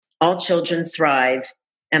All children thrive,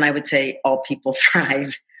 and I would say all people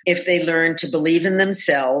thrive, if they learn to believe in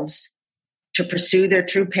themselves, to pursue their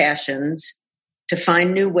true passions, to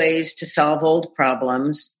find new ways to solve old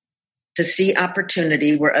problems, to see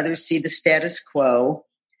opportunity where others see the status quo,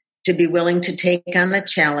 to be willing to take on a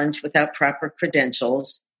challenge without proper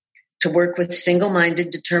credentials, to work with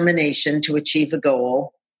single-minded determination to achieve a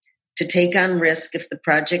goal, to take on risk if the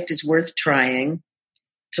project is worth trying,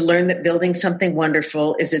 to learn that building something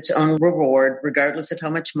wonderful is its own reward, regardless of how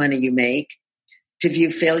much money you make, to view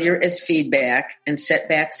failure as feedback and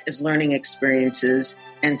setbacks as learning experiences,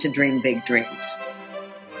 and to dream big dreams.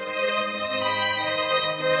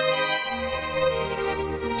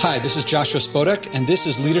 Hi, this is Joshua Spodek, and this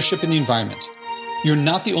is Leadership in the Environment. You're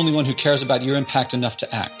not the only one who cares about your impact enough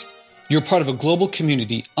to act. You're part of a global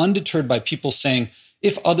community undeterred by people saying,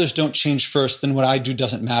 if others don't change first, then what I do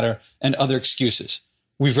doesn't matter, and other excuses.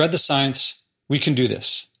 We've read the science. We can do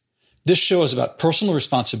this. This show is about personal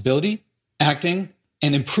responsibility, acting,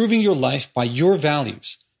 and improving your life by your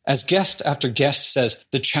values. As guest after guest says,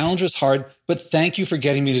 the challenge was hard, but thank you for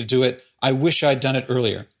getting me to do it. I wish I'd done it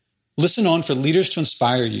earlier. Listen on for leaders to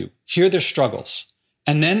inspire you, hear their struggles,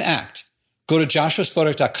 and then act. Go to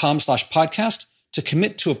joshuaspodek.com/podcast to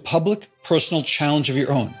commit to a public, personal challenge of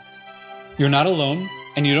your own. You're not alone,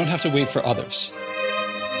 and you don't have to wait for others.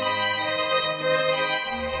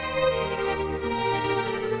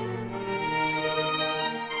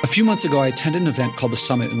 A few months ago, I attended an event called The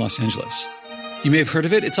Summit in Los Angeles. You may have heard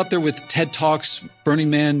of it. It's up there with TED Talks, Burning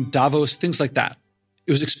Man, Davos, things like that.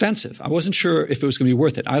 It was expensive. I wasn't sure if it was going to be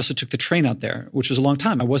worth it. I also took the train out there, which was a long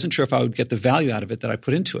time. I wasn't sure if I would get the value out of it that I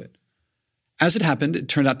put into it. As it happened, it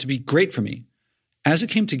turned out to be great for me. As it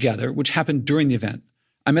came together, which happened during the event,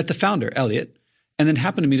 I met the founder, Elliot, and then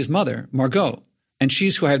happened to meet his mother, Margot, and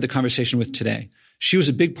she's who I had the conversation with today. She was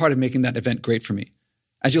a big part of making that event great for me.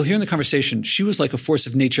 As you'll hear in the conversation, she was like a force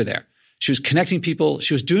of nature there. She was connecting people.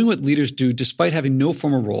 She was doing what leaders do despite having no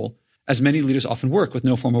formal role, as many leaders often work with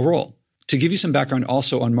no formal role. To give you some background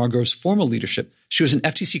also on Margot's formal leadership, she was an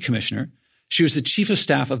FTC commissioner. She was the chief of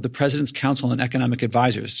staff of the President's Council on Economic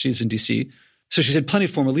Advisors. She's in DC. So she's had plenty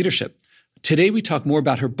of formal leadership. Today, we talk more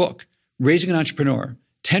about her book, Raising an Entrepreneur,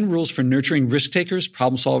 10 Rules for Nurturing Risk Takers,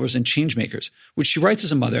 Problem Solvers, and Change Makers, which she writes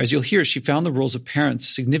as a mother. As you'll hear, she found the roles of parents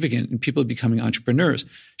significant in people becoming entrepreneurs.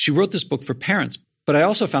 She wrote this book for parents, but I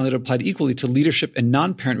also found that it applied equally to leadership and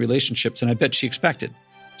non-parent relationships, and I bet she expected.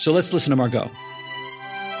 So let's listen to Margot.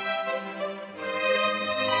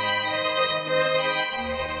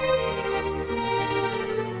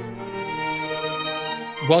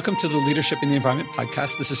 Welcome to the Leadership in the Environment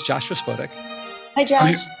podcast. This is Joshua Spodek. Hi,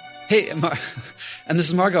 Josh. Hey, and this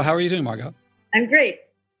is Margot. How are you doing, Margot? I'm great.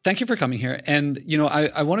 Thank you for coming here. And,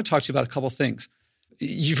 I want to talk to you about a couple of things.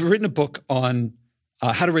 You've written a book on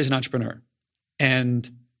how to raise an entrepreneur. And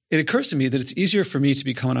it occurs to me that it's easier for me to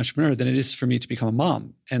become an entrepreneur than it is for me to become a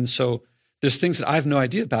mom. And so there's things that I have no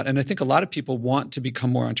idea about. And I think a lot of people want to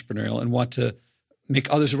become more entrepreneurial and want to make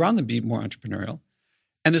others around them be more entrepreneurial.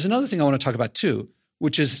 And there's another thing I want to talk about too,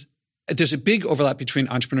 which is there's a big overlap between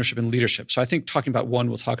entrepreneurship and leadership. So I think talking about one,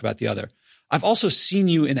 we'll talk about the other. I've also seen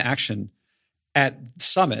you in action at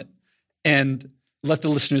Summit, and let the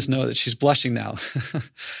listeners know that she's blushing now.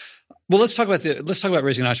 Well, let's talk about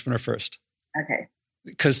raising an entrepreneur first. Okay.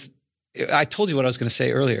 Because I told you what I was going to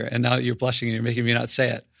say earlier, and now you're blushing and you're making me not say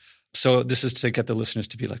it. So this is to get the listeners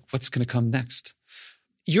to be like, what's going to come next?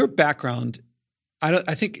 Your background,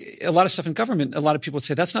 I think a lot of stuff in government, a lot of people would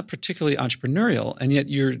say that's not particularly entrepreneurial, and yet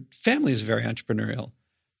your family is very entrepreneurial.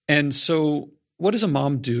 And so what does a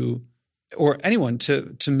mom do, or anyone,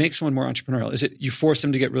 to make someone more entrepreneurial? Is it you force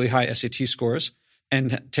them to get really high SAT scores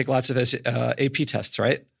and take lots of AP tests,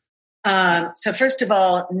 right? So first of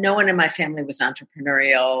all, no one in my family was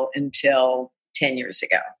entrepreneurial until 10 years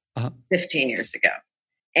ago, 15 years ago.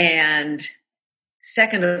 And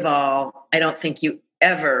second of all, I don't think you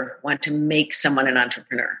ever want to make someone an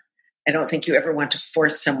entrepreneur. I don't think you ever want to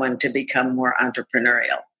force someone to become more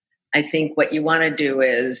entrepreneurial. I think what you want to do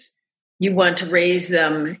is you want to raise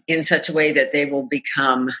them in such a way that they will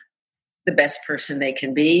become the best person they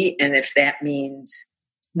can be. And if that means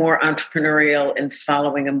more entrepreneurial and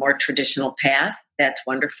following a more traditional path, that's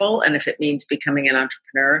wonderful. And if it means becoming an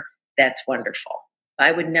entrepreneur, that's wonderful.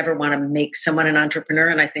 I would never want to make someone an entrepreneur.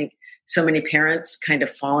 And I think so many parents kind of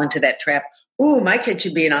fall into that trap. Oh, my kid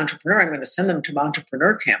should be an entrepreneur. I'm going to send them to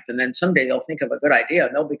entrepreneur camp. And then someday they'll think of a good idea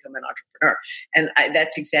and they'll become an entrepreneur. And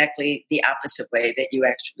that's exactly the opposite way that you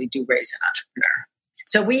actually do raise an entrepreneur.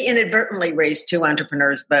 So we inadvertently raised two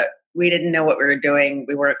entrepreneurs, but we didn't know what we were doing.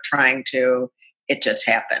 We weren't trying to. It just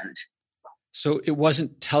happened. So it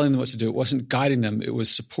wasn't telling them what to do. It wasn't guiding them. It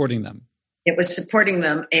was supporting them. It was supporting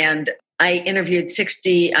them. And I interviewed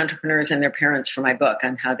 60 entrepreneurs and their parents for my book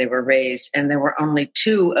on how they were raised. And there were only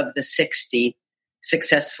 2 of the 60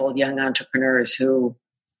 successful young entrepreneurs who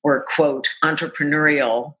were, quote,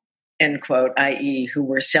 entrepreneurial, end quote, i.e., who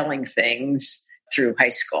were selling things through high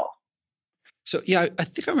school. So, yeah, I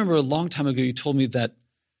think I remember a long time ago you told me that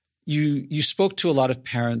you spoke to a lot of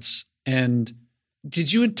parents, and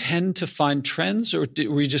did you intend to find trends, or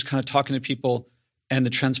were you just kind of talking to people and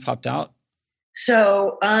the trends popped out?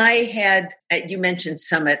 So I had, you mentioned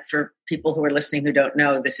Summit. For people who are listening who don't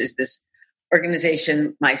know, this is this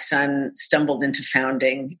organization my son stumbled into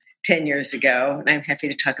founding 10 years ago. And I'm happy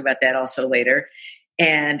to talk about that also later.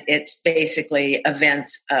 And it's basically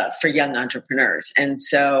events for young entrepreneurs. And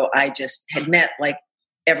so I just had met like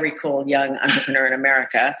every cool young entrepreneur in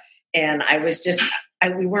America. And I was just,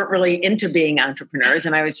 we weren't really into being entrepreneurs.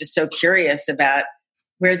 And I was just so curious about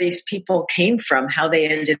where these people came from, how they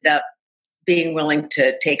ended up being willing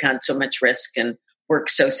to take on so much risk and work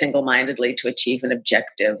so single-mindedly to achieve an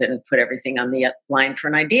objective and put everything on the line for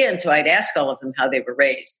an idea. And so I'd ask all of them how they were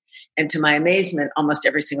raised. And to my amazement, almost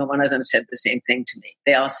every single one of them said the same thing to me.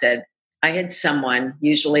 They all said, I had someone,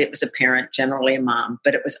 usually it was a parent, generally a mom,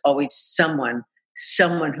 but it was always someone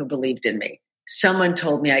who believed in me. Someone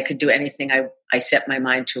told me I could do anything I set my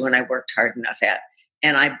mind to and I worked hard enough at.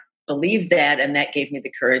 And I believed that, and that gave me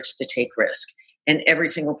the courage to take risk. And every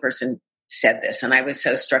single person said this, and I was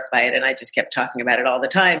so struck by it, and I just kept talking about it all the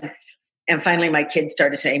time. And finally, my kids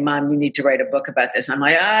started saying, Mom, you need to write a book about this. And I'm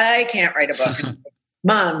like, I can't write a book.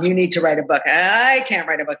 Mom, you need to write a book. I can't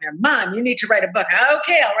write a book. Mom, you need to write a book.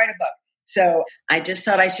 Okay, I'll write a book. So I just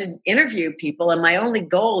thought I should interview people. And my only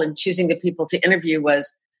goal in choosing the people to interview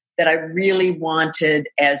was that I really wanted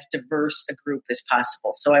as diverse a group as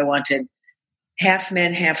possible. So I wanted half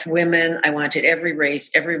men, half women. I wanted every race,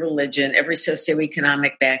 every religion, every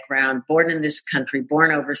socioeconomic background, born in this country,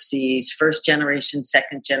 born overseas, first generation,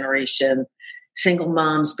 second generation, single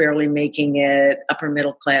moms barely making it, upper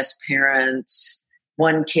middle class parents,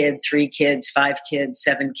 1 kid, 3 kids, 5 kids,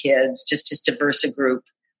 7 kids, just as diverse a group.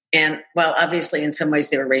 And while obviously in some ways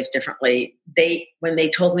they were raised differently, when they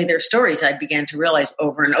told me their stories, I began to realize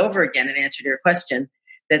over and over again, in answer to your question,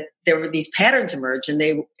 that there were these patterns emerge, and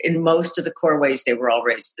they, in most of the core ways, they were all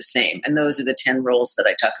raised the same. And those are the 10 rules that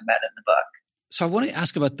I talk about in the book. So I want to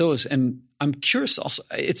ask about those. And I'm curious also,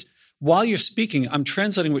 it's while you're speaking, I'm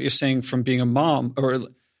translating what you're saying from being a mom, or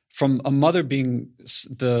from a mother being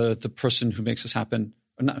the person who makes this happen,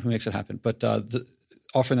 or not who makes it happen, but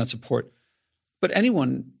offering that support. But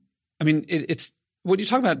anyone, I mean, it's what you're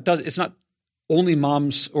talking about. It's not only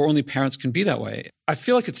moms or only parents can be that way. I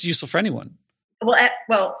feel like it's useful for anyone.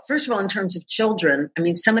 Well, first of all, in terms of children, I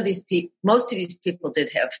mean, most of these people did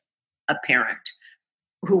have a parent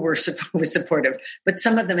who was supportive, but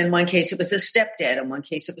some of them, in one case, it was a stepdad, in one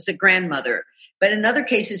case, it was a grandmother, but in other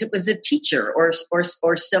cases, it was a teacher or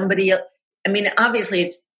somebody else. I mean, obviously,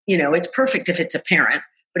 it's perfect if it's a parent,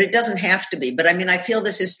 but it doesn't have to be. But I mean, I feel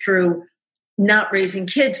this is true, not raising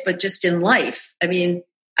kids, but just in life. I mean,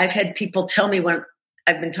 I've had people tell me, when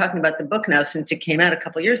I've been talking about the book now since it came out a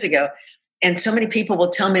couple of years ago, and so many people will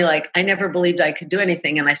tell me, like, I never believed I could do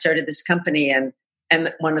anything. And I started this company, and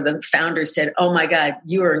one of the founders said, oh my God,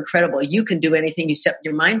 you are incredible. You can do anything you set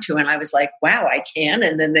your mind to. And I was like, wow, I can.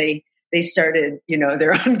 And then they started,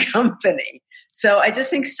 their own company. So I just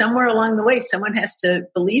think somewhere along the way, someone has to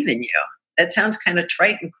believe in you. That sounds kind of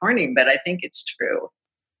trite and corny, but I think it's true.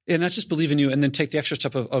 Yeah, not just believe in you, and then take the extra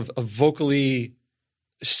step of vocally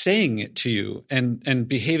saying it to you and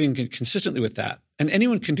behaving consistently with that. And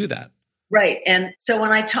anyone can do that. Right. And so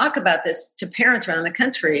when I talk about this to parents around the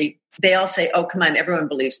country, they all say, oh, come on, everyone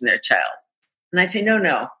believes in their child. And I say,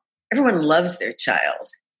 no, everyone loves their child.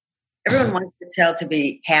 Everyone wants their child to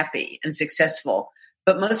be happy and successful.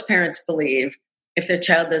 But most parents believe if their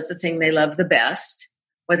child does the thing they love the best,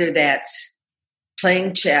 whether that's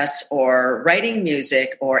playing chess or writing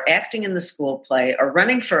music or acting in the school play or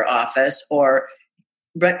running for office or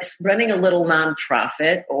running a little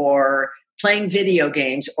nonprofit or playing video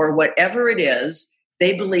games or whatever it is,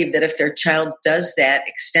 they believe that if their child does that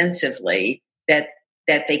extensively, that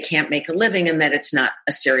they can't make a living and that it's not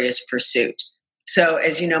a serious pursuit. So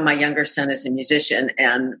as you know, my younger son is a musician,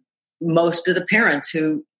 and most of the parents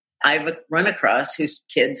who I've run across whose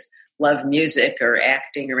kids love music or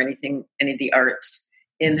acting or any of the arts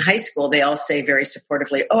in high school, they all say very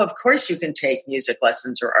supportively, oh, of course you can take music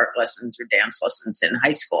lessons or art lessons or dance lessons in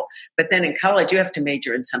high school. But then in college, you have to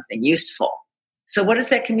major in something useful. So what does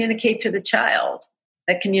that communicate to the child?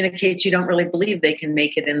 That communicates you don't really believe they can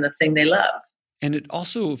make it in the thing they love. And it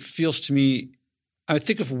also feels to me, I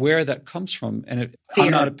think of where that comes from. And I'm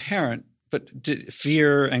not a parent, but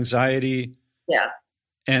fear, anxiety. Yeah.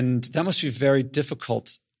 And that must be very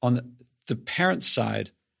difficult on the parent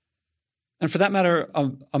side. And for that matter,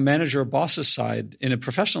 a manager or boss's side in a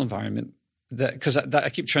professional environment, because I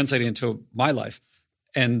keep translating into my life.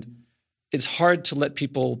 And it's hard to let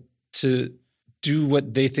people to do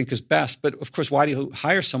what they think is best. But of course, why do you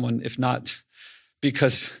hire someone if not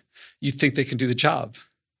because you think they can do the job?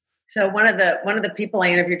 So one of the people I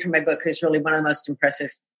interviewed for my book, who's really one of the most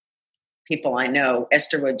impressive people I know,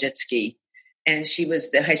 Esther Wojcicki, and she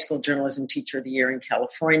was the high school journalism teacher of the year in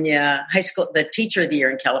California. The teacher of the year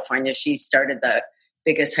in California. She started the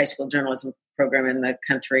biggest high school journalism program in the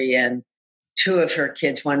country, and two of her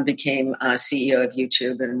kids, one became CEO of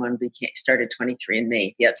YouTube, and one started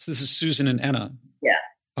 23andMe. Yep. So this is Susan and Anna. Yeah.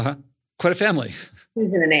 Uh-huh. Quite a family.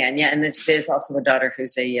 Susan and Ann, yeah, and there's also a daughter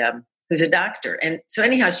who's a doctor. And so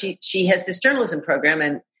anyhow, she has this journalism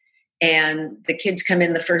program, and the kids come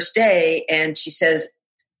in the first day, and she says,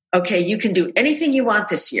 okay, you can do anything you want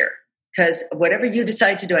this year, because whatever you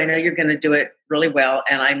decide to do, I know you're going to do it really well,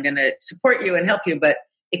 and I'm going to support you and help you, but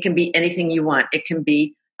it can be anything you want. It can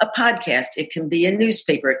be a podcast, it can be a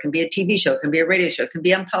newspaper, it can be a TV show, it can be a radio show, it can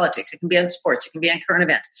be on politics, it can be on sports, it can be on current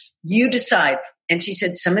events. You decide. And she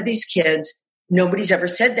said some of these kids, nobody's ever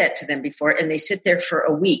said that to them before, and they sit there for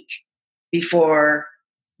a week before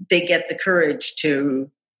they get the courage to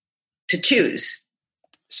choose.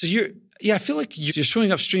 So I feel like you're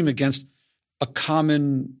swimming upstream against a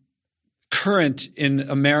common current in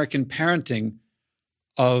American parenting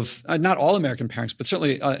of not all American parents, but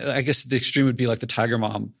certainly I guess the extreme would be like the Tiger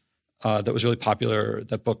Mom that was really popular,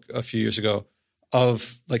 that book a few years ago,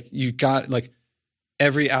 of like you got like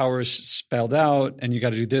every hour is spelled out and you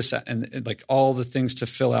got to do this and like all the things to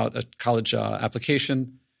fill out a college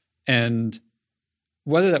application. And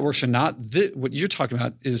whether that works or not, what you're talking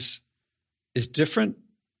about is different,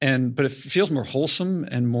 but it feels more wholesome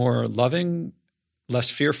and more loving, less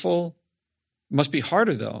fearful. It must be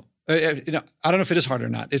harder though. I don't know if it is hard or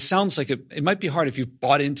not. It sounds like it might be hard if you've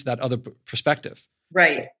bought into that other perspective.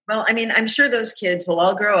 Right. Well, I mean, I'm sure those kids will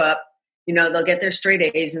all grow up, they'll get their straight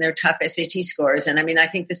A's and their top SAT scores. And I mean, I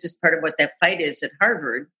think this is part of what that fight is at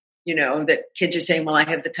Harvard, that kids are saying, well, I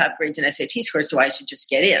have the top grades in SAT scores, so I should just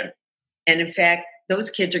get in. And in fact, those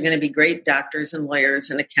kids are going to be great doctors and lawyers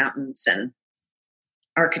and accountants and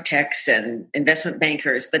architects and investment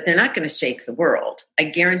bankers, but they're not going to shake the world. I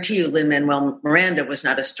guarantee you Lin-Manuel Miranda was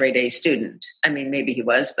not a straight A student. I mean, maybe he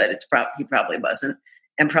was, but he probably wasn't.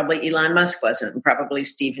 And probably Elon Musk wasn't. And probably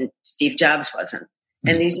Steve Jobs wasn't. Mm-hmm.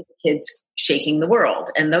 And these are the kids shaking the world.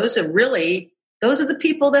 And those are the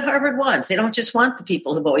people that Harvard wants. They don't just want the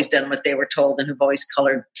people who've always done what they were told and who've always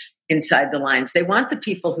colored inside the lines. They want the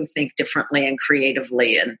people who think differently and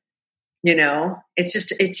creatively, and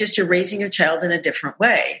it's just you're raising your child in a different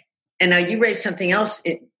way. And now you raised something else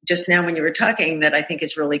just now when you were talking that I think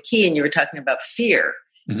is really key, and you were talking about fear.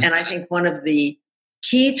 Mm-hmm. And I think one of the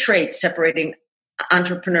key traits separating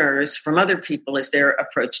entrepreneurs from other people is their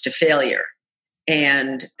approach to failure,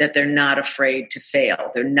 and that they're not afraid to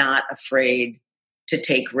fail. They're not afraid to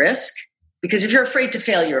take risk, because if you're afraid to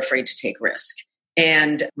fail, you're afraid to take risk.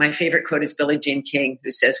 And my favorite quote is Billie Jean King,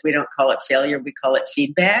 who says, we don't call it failure, we call it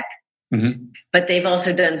feedback. Mm-hmm. But they've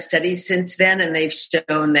also done studies since then, and they've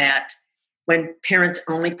shown that when parents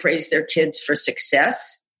only praise their kids for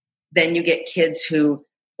success, then you get kids who,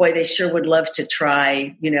 boy, they sure would love to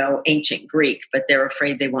try, ancient Greek, but they're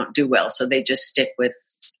afraid they won't do well. So they just stick with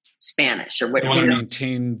Spanish or whatever. They want to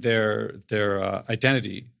maintain their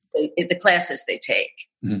identity. The classes they take.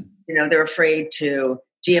 Mm-hmm. They're afraid to,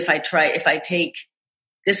 if I take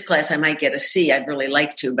this class, I might get a C. I'd really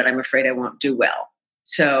like to, but I'm afraid I won't do well.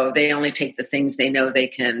 So they only take the things they know they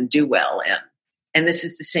can do well in. And this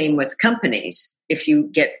is the same with companies. If you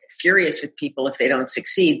get furious with people if they don't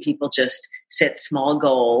succeed, people just set small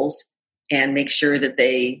goals and make sure that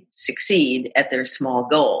they succeed at their small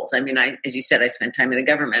goals. I mean, as you said, I spent time in the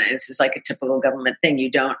government. And this is like a typical government thing.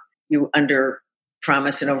 You under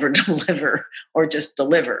promise and over deliver, or just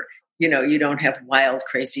deliver. You don't have wild,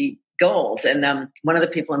 crazy goals. And one of the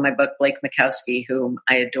people in my book, Blake Makowski, whom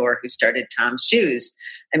I adore, who started Tom's Shoes,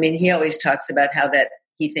 I mean, he always talks about how that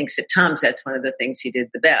he thinks at Tom's, that's one of the things he did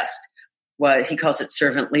the best. Well, he calls it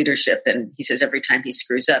servant leadership. And he says every time he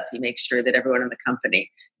screws up, he makes sure that everyone in the company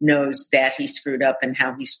knows that he screwed up and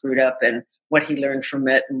how he screwed up and what he learned from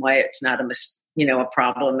it and why it's not a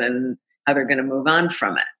problem and how they're going to move on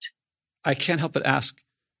from it. I can't help but ask,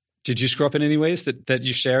 did you screw up in any ways that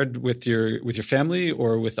you shared with your family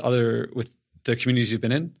or with the communities you've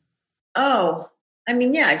been in? Oh, I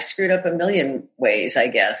mean, yeah, I've screwed up a million ways, I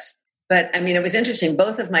guess. But I mean, it was interesting.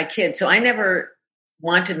 Both of my kids, so I never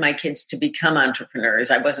wanted my kids to become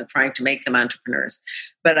entrepreneurs. I wasn't trying to make them entrepreneurs.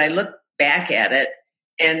 But I look back at it,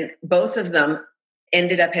 and both of them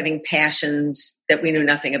ended up having passions that we knew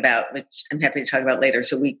nothing about, which I'm happy to talk about later.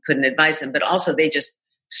 So we couldn't advise them. But also they just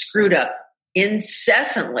screwed up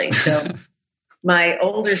incessantly. So my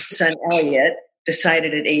older son, Elliot,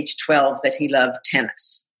 decided at age 12 that he loved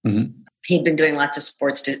tennis. Mm-hmm. He'd been doing lots of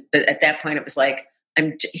sports, but at that point it was like,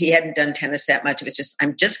 he hadn't done tennis that much. It was just,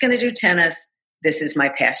 I'm just going to do tennis. This is my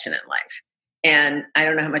passion in life. And I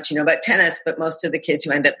don't know how much you know about tennis, but most of the kids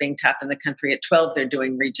who end up being top in the country at 12, they're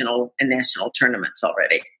doing regional and national tournaments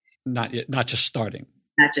already. Not yet, not just starting.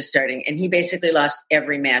 Not just starting. And he basically lost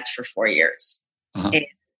every match for 4 years. Uh-huh. And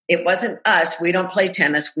it wasn't us. We don't play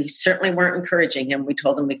tennis. We certainly weren't encouraging him. We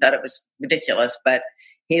told him we thought it was ridiculous, but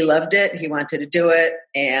he loved it. He wanted to do it.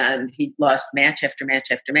 And he lost match after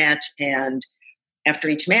match after match. And after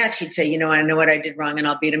each match, he'd say, I know what I did wrong and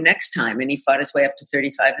I'll beat him next time. And he fought his way up to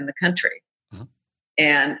 35 in the country. Uh-huh.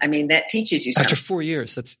 And I mean, that teaches you something. After 4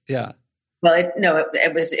 years, that's, yeah. Well,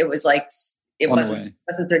 it was like, it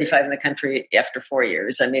wasn't 35 in the country after 4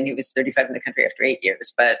 years. I mean, he was 35 in the country after 8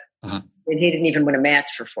 years, but he didn't even win a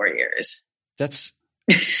match for 4 years. That's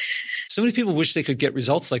so many people wish they could get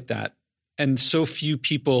results like that. And so few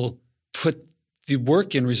people put the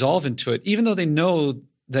work and resolve into it, even though they know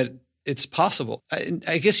that it's possible.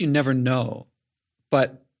 I guess you never know,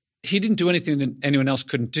 but he didn't do anything that anyone else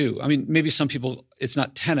couldn't do. I mean, maybe some people, it's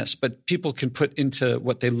not tennis, but people can put into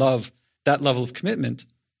what they love that level of commitment.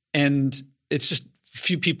 And it's just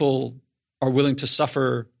few people are willing to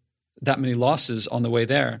suffer that many losses on the way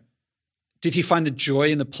there. Did he find the joy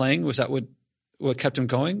in the playing? Was that what kept him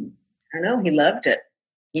going? I don't know. He loved it.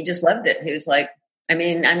 He just loved it. He was like, I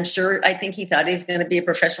think he thought he was going to be a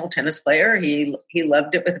professional tennis player. He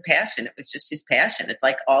loved it with a passion. It was just his passion. It's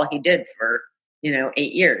like all he did for, 8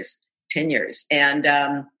 years, 10 years. And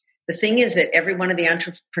the thing is that every one of the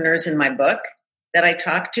entrepreneurs in my book that I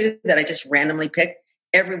talked to, that I just randomly picked,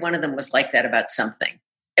 every one of them was like that about something.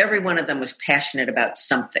 Every one of them was passionate about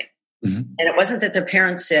something. Mm-hmm. And it wasn't that their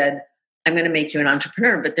parents said, I'm going to make you an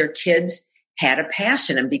entrepreneur, but their kids had a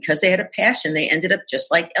passion. And because they had a passion, they ended up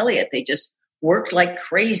just like Elliot. They just worked like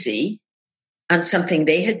crazy on something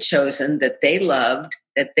they had chosen that they loved,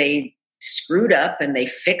 that they screwed up and they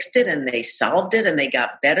fixed it and they solved it and they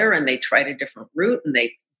got better and they tried a different route and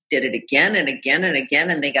they did it again and again and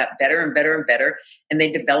again and they got better and better and better. And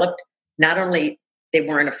they developed, not only they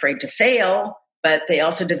weren't afraid to fail, but they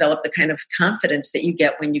also developed the kind of confidence that you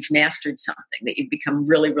get when you've mastered something, that you've become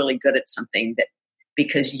really, really good at something, that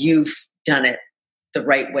because you've done it the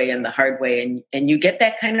right way and the hard way, and you get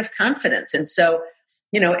that kind of confidence. And so,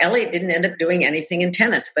 Elliot didn't end up doing anything in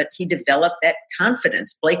tennis, but he developed that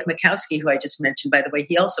confidence. Blake Mikowski, who I just mentioned, by the way,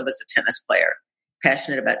 he also was a tennis player,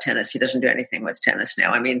 passionate about tennis. He doesn't do anything with tennis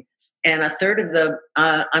now. I mean, and a third of the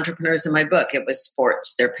entrepreneurs in my book, it was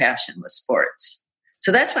sports. Their passion was sports.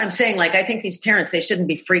 So that's why I'm saying, I think these parents, they shouldn't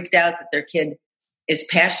be freaked out that their kid is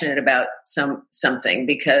passionate about something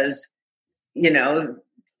because,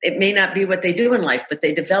 it may not be what they do in life, but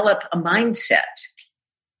they develop a mindset.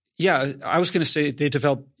 Yeah, I was going to say they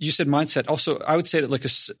develop, you said mindset. Also, I would say that like a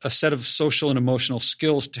set of social and emotional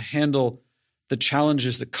skills to handle the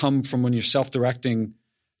challenges that come from when you're self-directing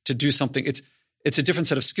to do something. It's a different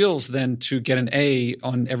set of skills than to get an A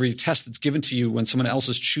on every test that's given to you when someone else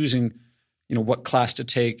is choosing, what class to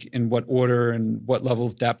take, in what order and what level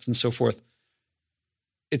of depth and so forth.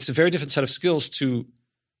 It's a very different set of skills to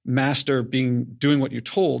master doing what you're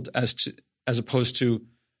told as opposed to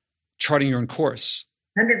charting your own course.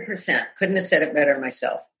 100%. Couldn't have said it better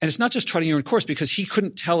myself. And it's not just charting your own course, because he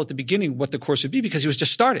couldn't tell at the beginning what the course would be because he was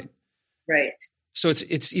just starting. Right. So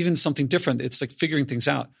it's even something different. It's like figuring things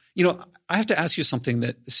out. I have to ask you something,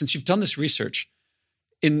 that since you've done this research,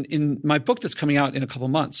 in my book that's coming out in a couple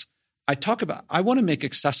of months, I want to make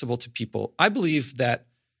accessible to people. I believe that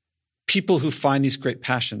people who find these great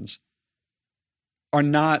passions are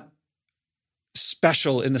not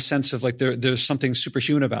special in the sense of like there's something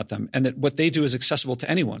superhuman about them, and that what they do is accessible to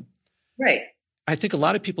anyone. Right. I think a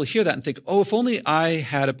lot of people hear that and think, oh, if only I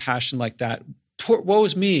had a passion like that. Woe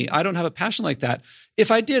is me. I don't have a passion like that.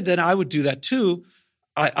 If I did, then I would do that too.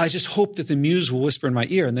 I just hope that the muse will whisper in my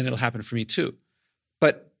ear and then it'll happen for me too.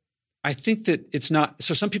 But I think that it's not.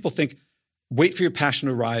 So some people think, wait for your passion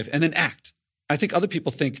to arrive and then act. I think other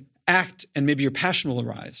people think, act and maybe your passion will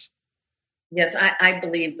arise. Yes, I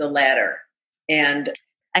believe the latter. And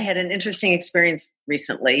I had an interesting experience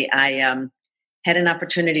recently. I had an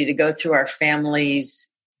opportunity to go through our family's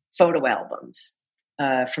photo albums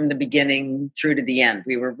from the beginning through to the end.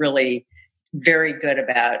 We were really very good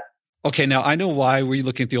about. Okay, now I know why were you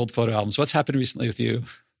looking at the old photo albums. What's happened recently with you?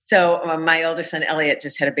 So my older son, Elliot,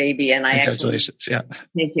 just had a baby, and Congratulations. Yeah.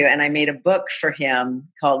 Thank you. And I made a book for him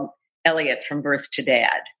called Elliot from Birth to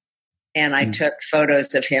Dad. And I took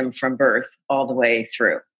photos of him from birth all the way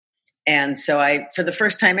through. And so for the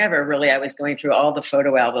first time ever, really, I was going through all the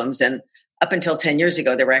photo albums. And up until 10 years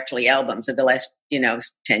ago, there were actually albums. In the last,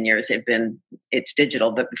 10 years, it's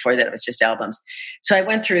digital, but before that, it was just albums. So I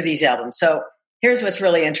went through these albums. So here's what's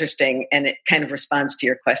really interesting, and it kind of responds to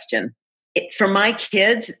your question. For my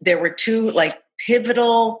kids, there were two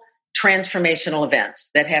pivotal transformational events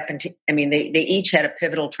that happened they each had a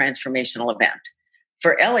pivotal transformational event.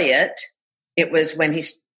 For Elliot, it was when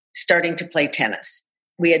he's starting to play tennis.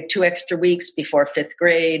 We had 2 extra weeks before 5th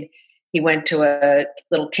grade. He went to a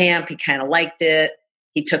little camp. He kind of liked it.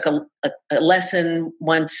 He took a lesson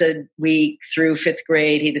once a week through 5th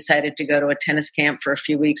grade. He decided to go to a tennis camp for a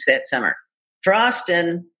few weeks that summer. For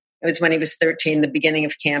Austin, it was when he was 13, the beginning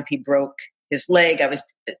of camp, he broke his leg.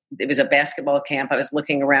 It was a basketball camp. I was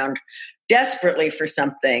looking around desperately for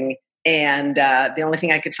something. And the only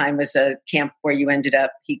thing I could find was a camp where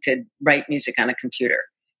he could write music on a computer.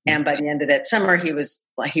 And by the end of that summer, he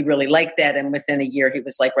really liked that. And within a year, he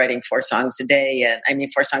was writing 4 songs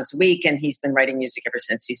a week. And he's been writing music ever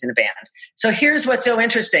since. He's in a band. So here's what's so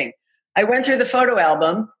interesting. I went through the photo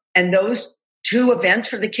album, and those 2 events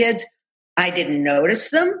for the kids, I didn't notice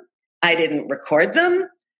them. I didn't record them.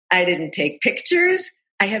 I didn't take pictures.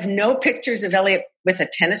 I have no pictures of Elliot with a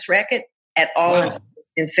tennis racket at all. Wow.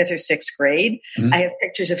 In 5th or 6th grade. Mm-hmm. I have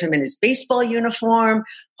pictures of him in his baseball uniform,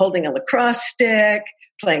 holding a lacrosse stick,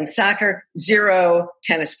 playing soccer. 0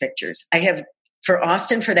 tennis pictures. I have for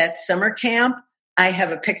Austin for that summer camp. I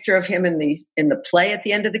have a picture of him in the play at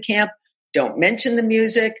the end of the camp. Don't mention the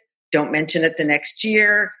music. Don't mention it the next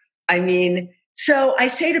year. So I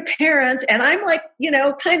say to parents, and I'm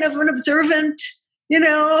kind of an observant,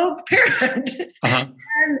 parent. Uh-huh.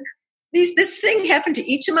 And this thing happened to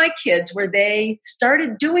each of my kids where they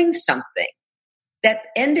started doing something that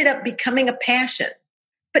ended up becoming a passion,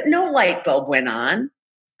 but no light bulb went on.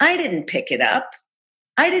 I didn't pick it up.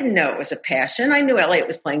 I didn't know it was a passion. I knew Elliot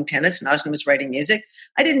was playing tennis and Austin was writing music.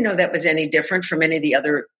 I didn't know that was any different from any of the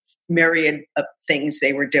other myriad of things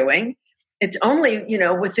they were doing. It's only,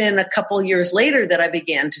 within a couple years later that I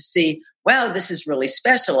began to see, wow, this is really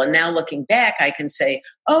special. And now looking back, I can say,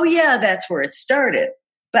 oh yeah, that's where it started.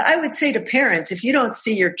 But I would say to parents, if you don't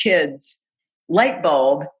see your kids' light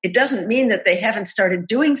bulb, it doesn't mean that they haven't started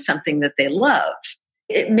doing something that they love.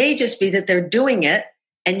 It may just be that they're doing it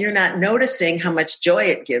and you're not noticing how much joy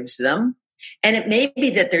it gives them. And it may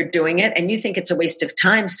be that they're doing it and you think it's a waste of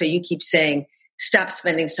time. So you keep saying, stop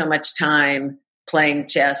spending so much time playing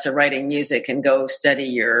chess or writing music and go study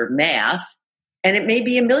your math. And it may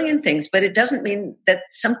be a million things, but it doesn't mean that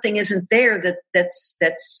something isn't there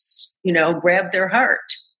that's grabbed their heart.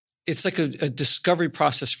 It's like a discovery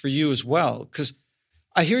process for you as well. Because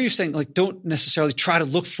I hear you saying, don't necessarily try to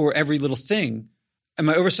look for every little thing. Am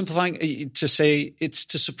I oversimplifying to say it's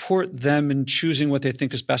to support them in choosing what they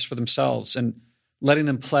think is best for themselves and letting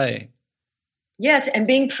them play? Yes, and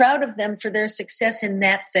being proud of them for their success in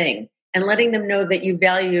that thing and letting them know that you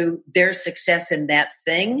value their success in that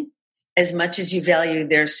thing as much as you value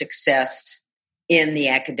their success in the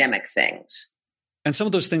academic things. And some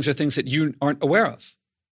of those things are things that you aren't aware of.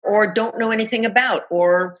 Or don't know anything about,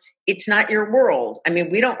 or it's not your world.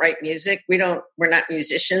 We don't write music. We're not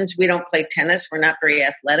musicians. We don't play tennis. We're not very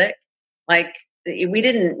athletic. We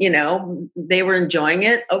didn't, they were enjoying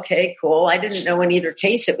it. Okay, cool. I didn't know in either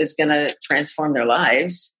case it was going to transform their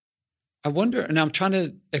lives. I wonder, and I'm trying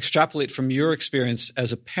to extrapolate from your experience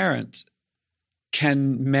as a parent,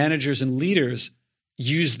 can managers and leaders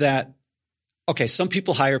use that? Okay, some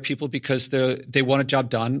people hire people because they want a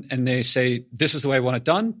job done and they say, this is the way I want it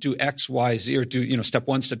done. Do X, Y, Z, or do, step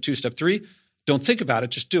 1, step 2, step 3. Don't think about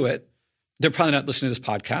it. Just do it. They're probably not listening to this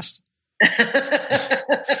podcast.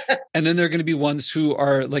 And then there are going to be ones who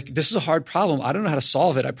are like, this is a hard problem. I don't know how to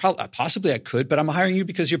solve it. Possibly I could, but I'm hiring you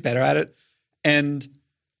because you're better at it. And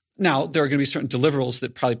now there are going to be certain deliverables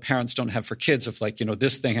that probably parents don't have for kids of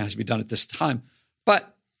this thing has to be done at this time.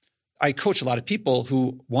 But I coach a lot of people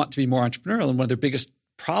who want to be more entrepreneurial, and one of their biggest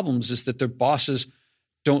problems is that their bosses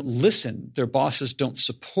don't listen. Their bosses don't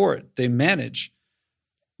support. They manage,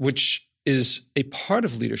 which is a part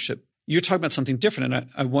of leadership. You're talking about something different, and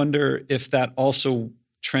I wonder if that also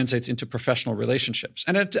translates into professional relationships.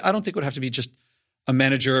 And I don't think it would have to be just a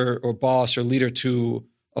manager or boss or leader to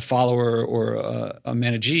a follower or a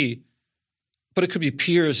managee, but it could be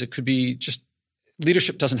peers. It could be just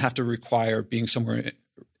leadership doesn't have to require being somewhere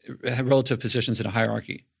relative positions in a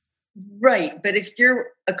hierarchy. Right. But if you're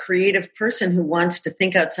a creative person who wants to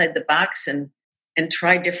think outside the box and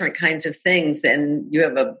try different kinds of things, then you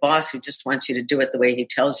have a boss who just wants you to do it the way he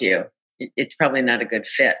tells you. It's probably not a good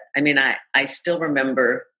fit. I mean, I still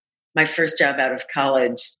remember my first job out of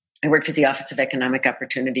college. I worked at the Office of Economic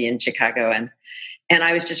Opportunity in Chicago, and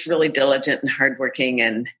I was just really diligent and hardworking.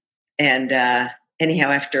 And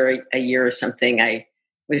anyhow, after a year or something, it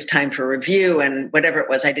was time for review, and whatever it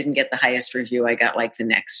was, I didn't get the highest review. I got like the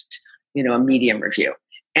next, a medium review.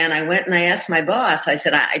 And I went and I asked my boss, I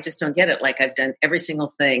said, I just don't get it. Like, I've done every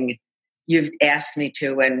single thing you've asked me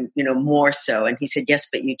to, and, more so. And he said, yes,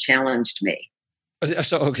 but you challenged me.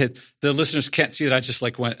 So, okay, the listeners can't see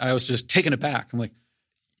that. I was just taken aback. I'm like,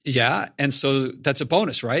 yeah. And so that's a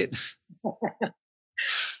bonus, right?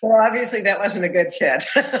 Well, obviously that wasn't a good fit.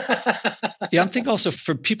 Yeah. I'm thinking also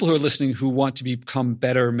for people who are listening who want to become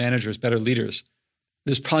better managers, better leaders,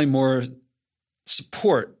 there's probably more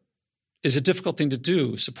support is a difficult thing to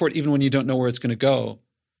do. Support, even when you don't know where it's going to go.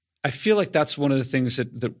 I feel like that's one of the things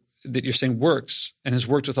that you're saying works and has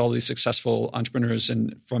worked with all these successful entrepreneurs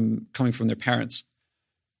and coming from their parents.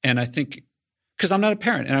 And I think, because I'm not a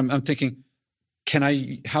parent, and I'm thinking,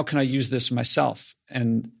 how can I use this myself?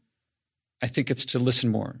 And I think it's to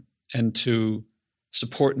listen more and to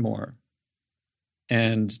support more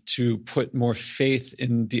and to put more faith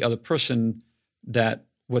in the other person that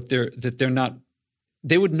they're not.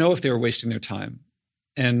 They would know if they were wasting their time.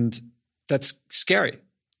 And that's scary.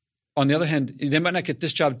 On the other hand, they might not get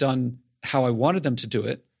this job done how I wanted them to do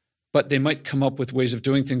it, but they might come up with ways of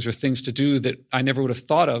doing things or things to do that I never would have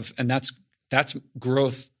thought of. And that's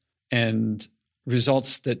growth and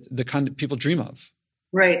results that the kind that people dream of.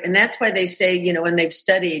 Right. And that's why they say, when they've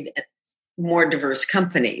studied more diverse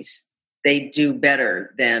companies, they do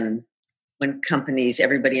better than when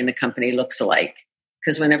everybody in the company looks alike.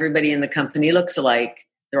 Because when everybody in the company looks alike,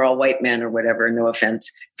 they're all white men or whatever, no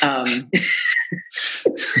offense.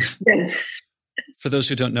 For those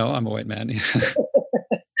who don't know, I'm a white man.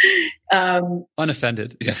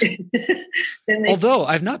 Unoffended. Yeah. Although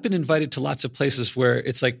I've not been invited to lots of places where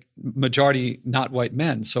it's like majority not white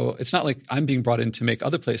men. So it's not like I'm being brought in to make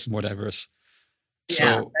other places more diverse.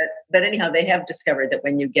 Yeah, but anyhow, they have discovered that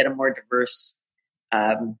when you get a more diverse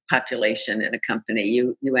population in a company,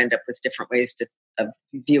 you end up with different ways of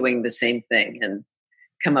viewing the same thing and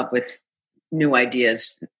come up with new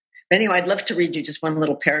ideas. But anyway, I'd love to read you just one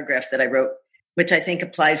little paragraph that I wrote, which I think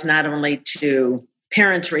applies not only to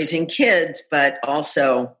parents raising kids, but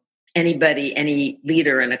also any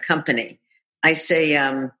leader in a company. I say,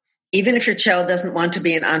 even if your child doesn't want to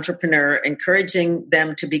be an entrepreneur, encouraging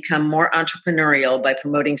them to become more entrepreneurial by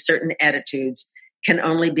promoting certain attitudes can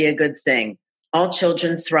only be a good thing. All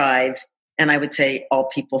children thrive, and I would say all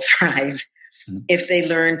people thrive, if they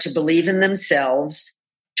learn to believe in themselves,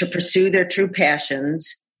 to pursue their true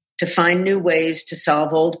passions, to find new ways to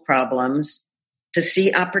solve old problems, to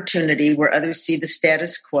see opportunity where others see the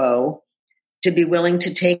status quo, to be willing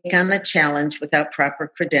to take on a challenge without proper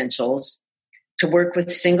credentials, to work with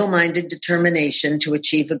single-minded determination to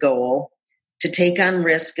achieve a goal, to take on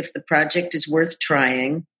risk if the project is worth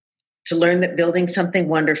trying, to learn that building something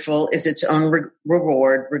wonderful is its own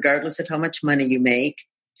reward, regardless of how much money you make,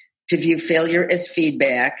 to view failure as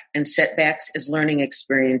feedback and setbacks as learning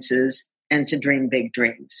experiences, and to dream big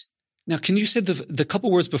dreams. Now, can you say the couple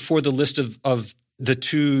words before the list of the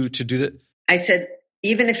two to do that? I said,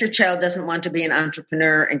 even if your child doesn't want to be an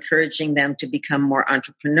entrepreneur, encouraging them to become more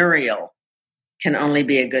entrepreneurial can only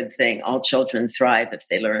be a good thing. All children thrive if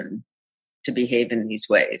they learn to behave in these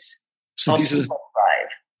ways. So all these people thrive.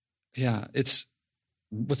 Yeah, it's,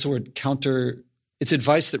 what's the word? Counter. It's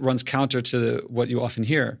advice that runs counter to what you often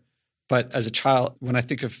hear. But as a child, when I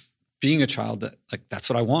think of being a child, that's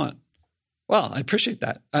what I want. Well, I appreciate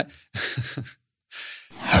that.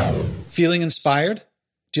 Feeling inspired?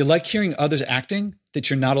 Do you like hearing others acting that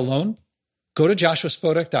you're not alone? Go to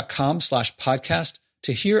joshuaspodek.com/podcast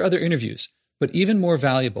to hear other interviews, but even more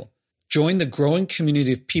valuable, join the growing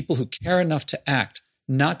community of people who care enough to act,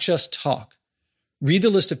 not just talk. Read the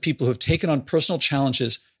list of people who have taken on personal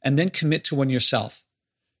challenges and then commit to one yourself.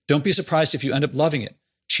 Don't be surprised if you end up loving it,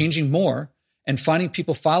 changing more, and finding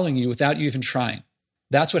people following you without you even trying.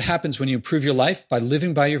 That's what happens when you improve your life by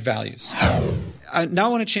living by your values. Now I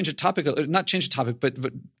want to change the topic, not change the topic, but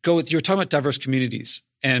go with, you were talking about diverse communities,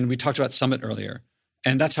 and we talked about Summit earlier,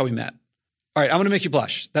 and that's how we met. All right, I'm going to make you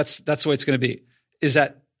blush. That's the way it's going to be, is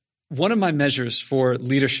that one of my measures for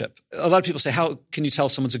leadership, a lot of people say, how can you tell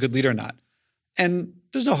if someone's a good leader or not? And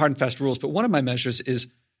there's no hard and fast rules, but one of my measures is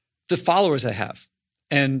the followers I have.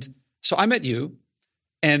 And so I met you,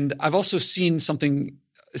 And I've also seen something,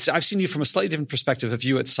 I've seen you from a slightly different perspective of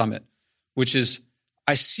you at Summit, which is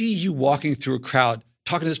I see you walking through a crowd,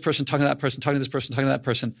 talking to this person, talking to that person, talking to this person, talking to that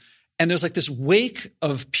person. And there's like this wake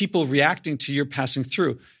of people reacting to your passing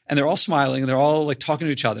through. And they're all smiling and they're all like talking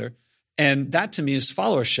to each other. And that to me is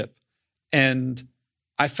followership. And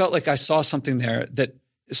I felt like I saw something there that,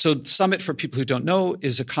 so Summit, for people who don't know,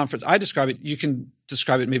 is a conference. I describe it, you can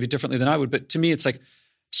describe it maybe differently than I would, but to me, it's like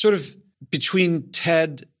sort of between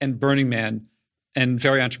TED and Burning Man and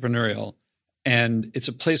very entrepreneurial. And it's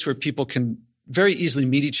a place where people can very easily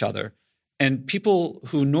meet each other. And people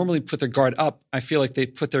who normally put their guard up, I feel like they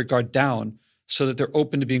put their guard down so that they're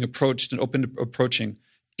open to being approached and open to approaching.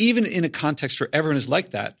 Even in a context where everyone is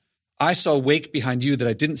like that, I saw a wake behind you that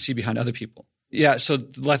I didn't see behind other people. Yeah, so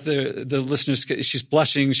let the listeners, she's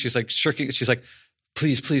blushing, she's like shirking, she's like,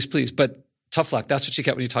 please, please, please. But tough luck, that's what you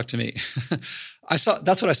get when you talk to me. That's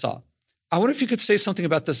what I saw. I wonder if you could say something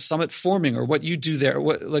about the Summit forming or what you do there,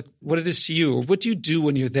 what it is to you, or what do you do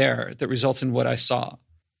when you're there that results in what I saw?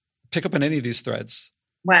 Pick up on any of these threads.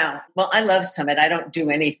 Wow. Well, I love Summit. I don't do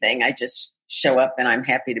anything. I just show up and I'm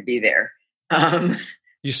happy to be there.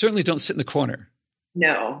 You certainly don't sit in the corner.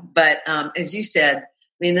 No, but as you said,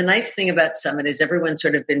 I mean, the nice thing about Summit is everyone's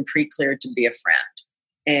sort of been pre-cleared to be a friend.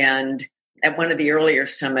 And at one of the earlier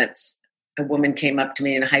summits, a woman came up to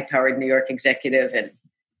me, a high-powered New York executive, and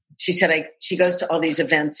she said, she goes to all these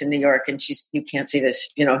events in New York, and you can't see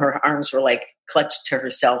this, her arms were like clutched to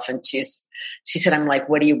herself. And she said, I'm like,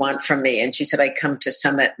 what do you want from me? And she said, I come to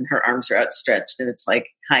Summit, and her arms are outstretched. And it's like,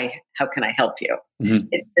 hi, how can I help you? Mm-hmm.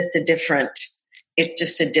 It's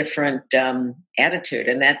just a different attitude.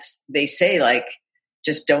 And they say like,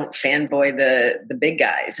 just don't fanboy the big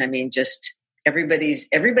guys. I mean, just everybody's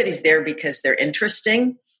there because they're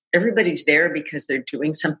interesting. Everybody's there because they're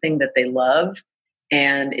doing something that they love.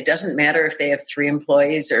 And it doesn't matter if they have 3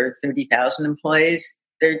 employees or 30,000 employees.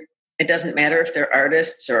 It doesn't matter if they're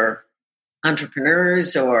artists or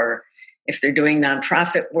entrepreneurs or if they're doing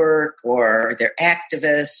nonprofit work or they're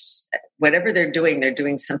activists. Whatever they're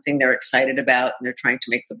doing something they're excited about, and they're trying to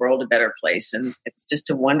make the world a better place. And it's just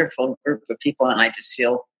a wonderful group of people. And I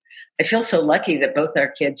feel so lucky that both our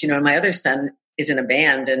kids, my other son is in a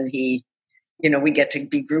band, and we get to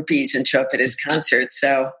be groupies and show up at his concerts.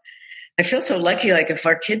 So I feel so lucky. Like if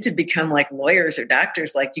our kids had become like lawyers or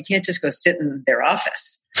doctors, like you can't just go sit in their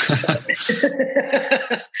office. So,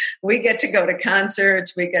 we get to go to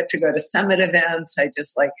concerts. We get to go to Summit events. I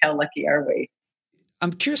just like, how lucky are we?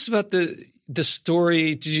 I'm curious about the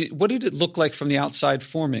story. What did it look like from the outside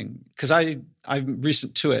forming? Because I'm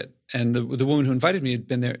recent to it. And the woman who invited me had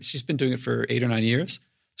been there. She's been doing it for 8 or 9 years.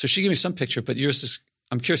 So she gave me some picture, but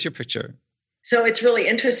I'm curious your picture. So it's really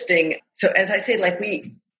interesting. So as I say, like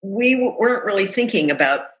we weren't really thinking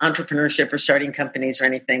about entrepreneurship or starting companies or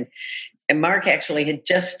anything. And Mark actually had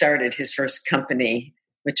just started his first company,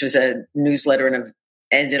 which was a newsletter and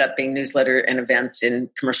ended up being newsletter and events in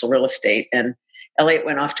commercial real estate. And Elliot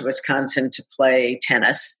went off to Wisconsin to play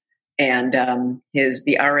tennis. And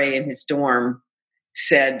the RA in his dorm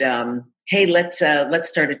said, hey, let's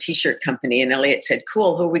start a t-shirt company. And Elliot said,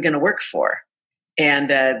 cool, who are we going to work for? And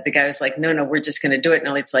the guy was like, no, we're just going to do it. And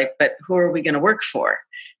Elliot's like, but who are we going to work for?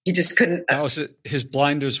 He just couldn't. His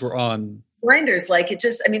blinders were on. Blinders,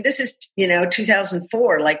 this is,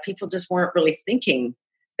 2004. Like people just weren't really thinking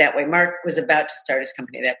that way. Mark was about to start his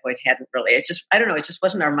company at that point, hadn't really. It just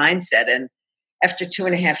wasn't our mindset. And after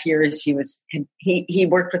 2.5 years, he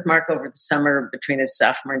worked with Mark over the summer between his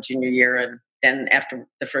sophomore and junior year. And then after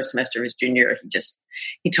the first semester of his junior year,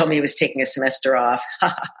 he told me he was taking a semester off.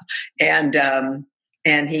 and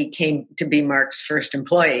he came to be Mark's first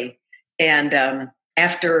employee. And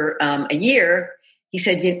after a year, he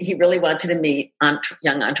said he really wanted to meet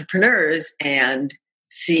young entrepreneurs and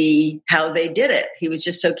see how they did it. He was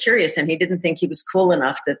just so curious, and he didn't think he was cool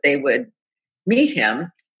enough that they would meet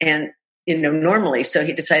him. And normally, so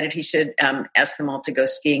he decided he should ask them all to go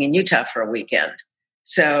skiing in Utah for a weekend.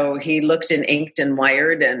 So he looked and inked and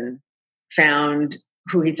wired and found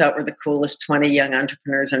who he thought were the coolest 20 young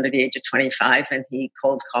entrepreneurs under the age of 25. And he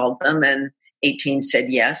cold called them, and 18 said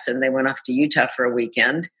yes. And they went off to Utah for a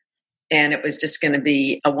weekend. And it was just going to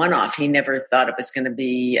be a one-off. He never thought it was going to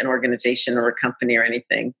be an organization or a company or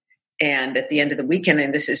anything. And at the end of the weekend,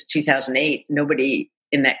 and this is 2008, nobody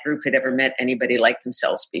in that group had ever met anybody like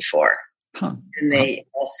themselves before. Huh. And they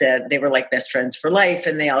all said they were like best friends for life.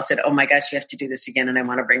 And they all said, oh my gosh, you have to do this again. And I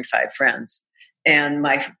want to bring 5 friends. And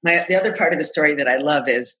the other part of the story that I love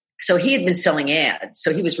is, so he had been selling ads.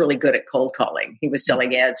 So he was really good at cold calling. He was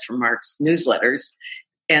selling ads for Mark's newsletters.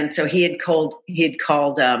 And so he had called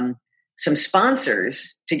some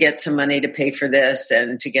sponsors to get some money to pay for this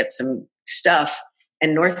and to get some stuff.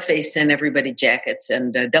 And North Face sent everybody jackets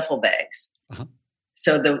and duffel bags. Uh-huh.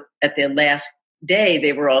 So at the last day,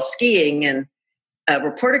 they were all skiing, and a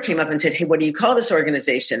reporter came up and said, "Hey, what do you call this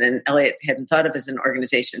organization?" And Elliot hadn't thought of it as an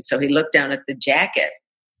organization. So he looked down at the jacket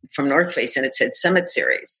from North Face and it said Summit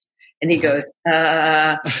Series. And he goes,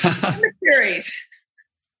 Summit Series.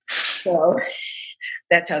 So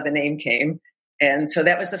that's how the name came. And so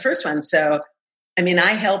that was the first one. So, I mean,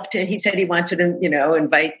 I helped him. He said he wanted to,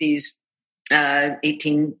 invite these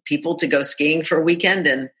 18 people to go skiing for a weekend.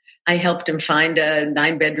 And I helped him find a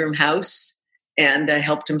 9-bedroom house, and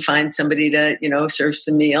helped him find somebody to, serve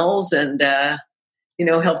some meals, and,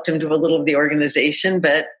 helped him do a little of the organization.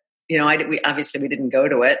 But, we didn't go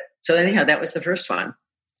to it. So anyhow, that was the first one.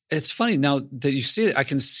 It's funny now that you see it, I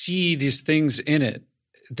can see these things in it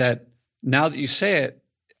that now that you say it,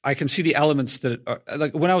 I can see the elements that are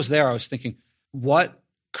like when I was there, I was thinking, what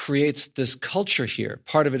creates this culture here?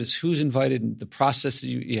 Part of it is who's invited and the process,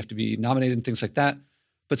 you have to be nominated and things like that.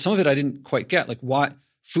 But some of it I didn't quite get, like why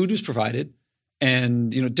food was provided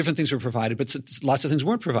and, different things were provided, but lots of things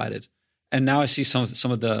weren't provided. And now I see some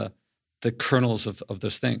of the kernels of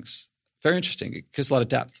those things. Very interesting. It gives a lot of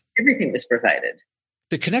depth. Everything was provided.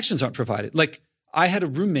 The connections aren't provided. Like I had a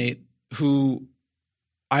roommate who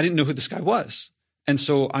I didn't know who this guy was. And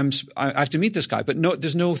so I have to meet this guy, but no,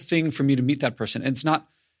 there's no thing for me to meet that person.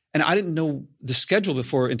 And I didn't know the schedule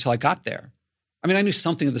before until I got there. I mean, I knew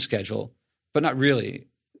something of the schedule, but not really.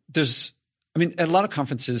 At a lot of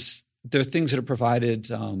conferences, there are things that are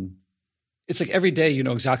provided. It's like every day you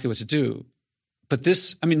know exactly what to do. But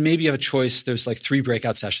this, maybe you have a choice. There's like 3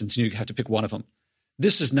 breakout sessions and you have to pick one of them.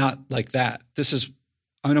 This is not like that.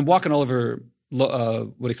 I'm walking all over,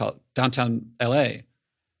 downtown LA.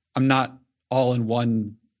 I'm not all in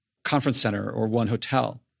one conference center or one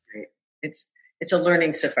hotel. Right. It's a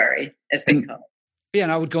learning safari, as they call it. Yeah,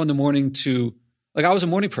 and I would go in the morning I was a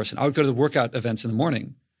morning person. I would go to the workout events in the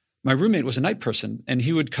morning. My roommate was a night person, and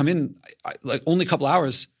he would come in like only a couple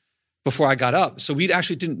hours before I got up. So we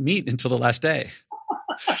actually didn't meet until the last day.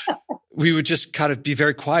 We would just kind of be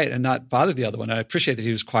very quiet and not bother the other one. And I appreciate that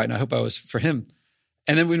he was quiet, and I hope I was for him.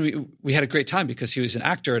 And then when we had a great time because he was an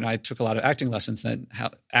actor and I took a lot of acting lessons, and how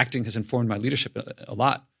acting has informed my leadership a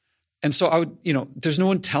lot. And so I would, there's no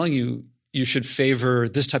one telling you should favor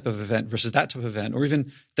this type of event versus that type of event, or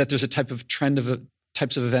even that there's a type of trend of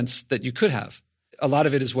types of events that you could have. A lot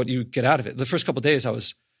of it is what you get out of it. The first couple of days I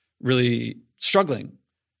was really struggling.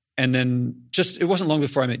 And then it wasn't long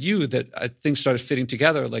before I met you that things started fitting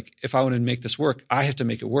together. Like if I want to make this work, I have to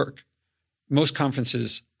make it work. Most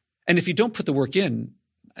conferences, and if you don't put the work in,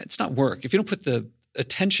 it's not work. If you don't put the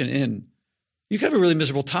attention in, you can have a really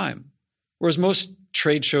miserable time. Whereas most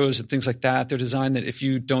trade shows and things like that, they're designed that if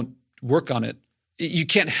you don't work on it, you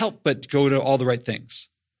can't help but go to all the right things.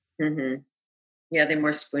 Mm-hmm. Yeah, they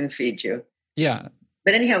more spoon feed you. Yeah.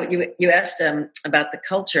 But anyhow, you asked about the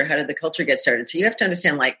culture. How did the culture get started? So you have to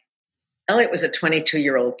understand, like, Elliot was a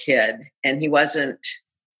 22-year-old kid, and he wasn't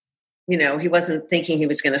thinking he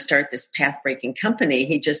was going to start this path-breaking company.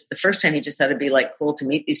 The first time he just thought it'd be like cool to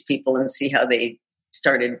meet these people and see how they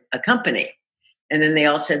started a company. And then they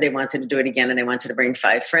all said they wanted to do it again, and they wanted to bring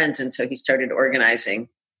 5 friends. And so he started organizing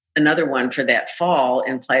another one for that fall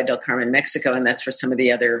in Playa del Carmen, Mexico. And that's where some of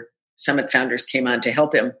the other Summit founders came on to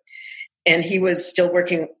help him. And he was still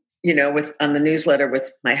working, on the newsletter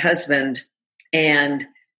with my husband. And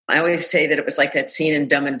I always say that it was like that scene in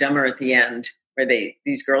Dumb and Dumber at the end, where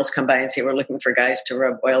these girls come by and say, we're looking for guys to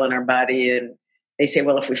rub oil in our body. And they say,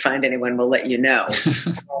 well, if we find anyone, we'll let you know.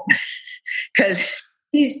 Because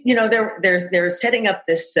he's, they're setting up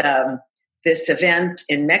this event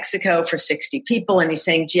in Mexico for 60 people. And he's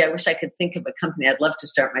saying, gee, I wish I could think of a company. I'd love to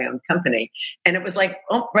start my own company. And it was like,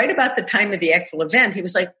 right about the time of the actual event, he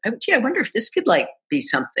was like, gee, I wonder if this could be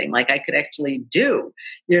something like I could actually do,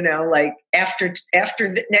 after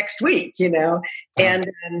next week,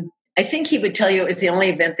 And I think he would tell you it was the only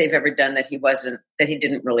event they've ever done that he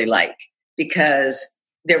didn't really like, because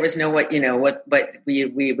there was no, what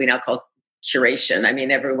we now call curation. I mean,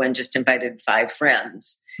 everyone just invited 5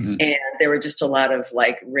 friends. Mm-hmm. And there were just a lot of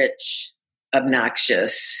rich,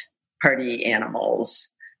 obnoxious party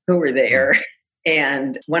animals who were there. Mm-hmm.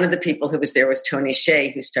 And one of the people who was there was Tony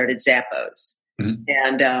Hsieh, who started Zappos. Mm-hmm.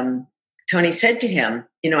 And Tony said to him,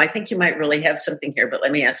 I think you might really have something here, but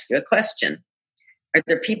let me ask you a question. Are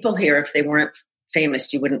there people here, if they weren't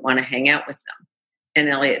famous, you wouldn't want to hang out with them? And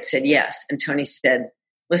Elliot said, yes. And Tony said,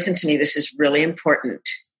 listen to me, this is really important.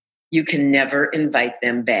 You can never invite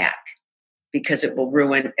them back, because it will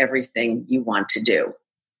ruin everything you want to do.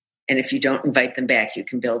 And if you don't invite them back, you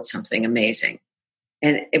can build something amazing.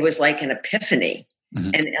 And it was like an epiphany.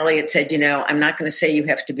 Mm-hmm. And Elliot said, I'm not going to say you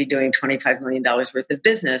have to be doing $25 million worth of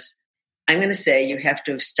business. I'm going to say you have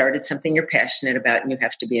to have started something you're passionate about, and you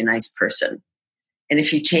have to be a nice person. And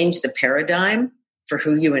if you change the paradigm for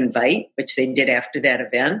who you invite, which they did after that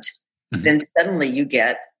event, mm-hmm. then suddenly you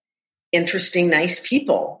get interesting, nice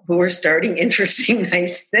people who are starting interesting,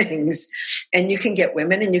 nice things. And you can get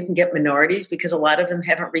women and you can get minorities, because a lot of them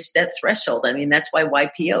haven't reached that threshold. I mean, that's why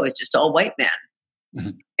YPO is just all white men. Mm-hmm.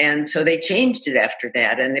 And so they changed it after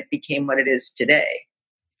that, and it became what it is today.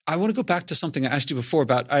 I want to go back to something I asked you before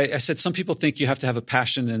about, I said some people think you have to have a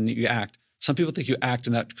passion and you act. Some people think you act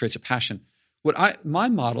and that creates a passion. My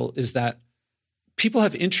model is that people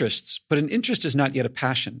have interests, but an interest is not yet a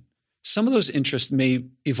passion. Some of those interests may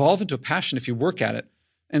evolve into a passion if you work at it,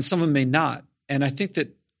 and some of them may not. And I think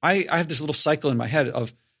that I have this little cycle in my head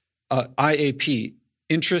of IAP,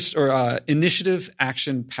 interest or initiative,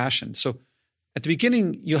 action, passion. So at the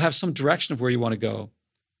beginning, you'll have some direction of where you want to go,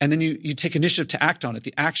 and then you take initiative to act on it.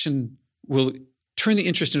 The action will turn the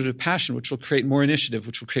interest into a passion, which will create more initiative,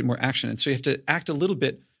 which will create more action. And so you have to act a little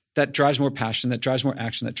bit that drives more passion, that drives more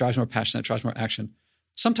action, that drives more passion, that drives more action.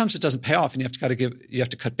 Sometimes it doesn't pay off, and you have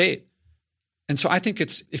to cut bait. And so I think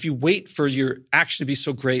if you wait for your action to be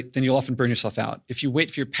so great, then you'll often burn yourself out. If you wait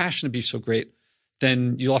for your passion to be so great,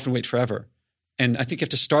 then you'll often wait forever. And I think you have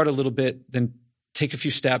to start a little bit, then take a few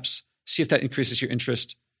steps, see if that increases your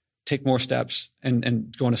interest, take more steps,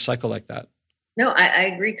 and go in a cycle like that. No, I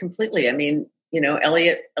agree completely. I mean,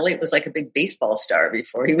 Elliot was like a big baseball star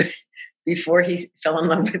before he fell in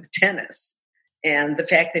love with tennis. And the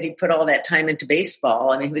fact that he put all that time into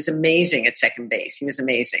baseball, I mean, he was amazing at second base. He was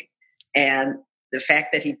amazing. And the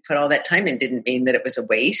fact that he put all that time in didn't mean that it was a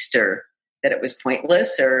waste or that it was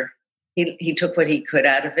pointless, or he took what he could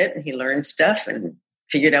out of it, and he learned stuff and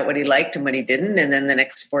figured out what he liked and what he didn't. And then the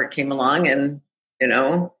next sport came along, and,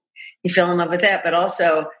 he fell in love with that. But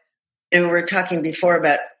also, and we were talking before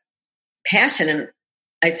about passion, and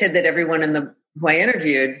I said that everyone who I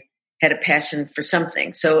interviewed had a passion for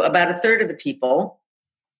something. So about a third of the people,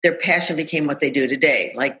 their passion became what they do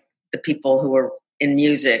today. Like the people who were in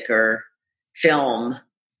music or film,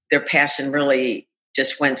 their passion really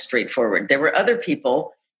just went straight forward. There were other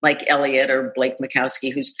people like Elliot or Blake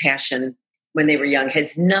Makowski, whose passion when they were young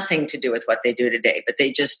has nothing to do with what they do today, but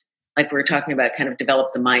they just, like we were talking about, kind of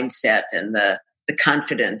developed the mindset and the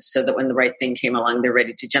confidence so that when the right thing came along, they're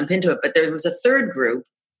ready to jump into it. But there was a third group,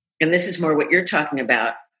 and this is more what you're talking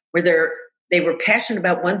about, where they were passionate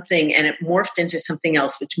about one thing, and it morphed into something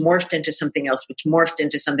else, which morphed into something else, which morphed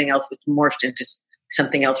into something else, which morphed into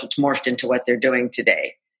something else, which morphed into what they're doing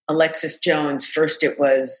today. Alexis Jones, first it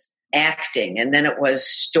was acting, and then it was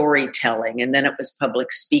storytelling, and then it was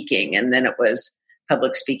public speaking, and then it was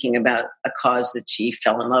public speaking about a cause that she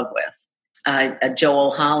fell in love with.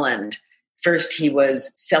 Joel Holland, first he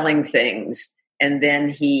was selling things, and then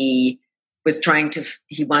he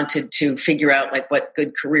wanted to figure out like what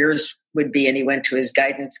good careers would be, and he went to his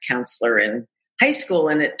guidance counselor in high school,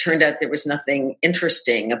 and it turned out there was nothing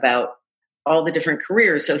interesting about all the different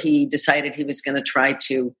careers. So he decided he was going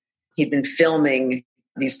to he'd been filming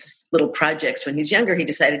these little projects when he's younger. He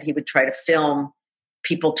decided he would try to film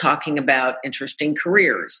people talking about interesting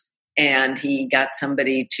careers. And he got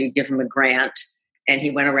somebody to give him a grant, and he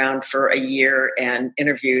went around for a year and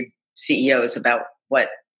interviewed CEOs about what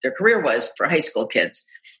their career was for high school kids.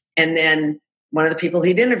 And then one of the people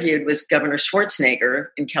he'd interviewed was Governor Schwarzenegger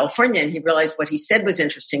in California. And he realized what he said was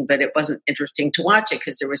interesting, but it wasn't interesting to watch it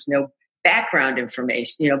because there was no background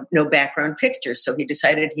information, no background pictures. So he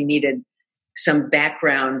decided he needed some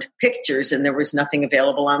background pictures, and there was nothing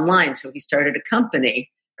available online. So he started a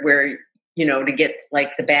company where, to get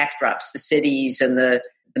like the backdrops, the cities and the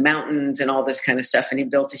mountains and all this kind of stuff. And he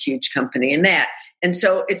built a huge company in that. And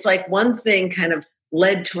so it's like one thing kind of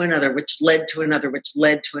led to another, which led to another, which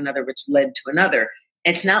led to another, which led to another.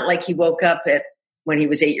 And it's not like he woke up when he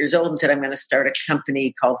was 8 years old and said, I'm going to start a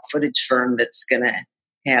company called Footage Firm that's going to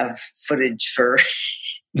have footage for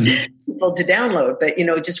people to download. But,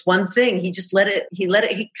 just one thing,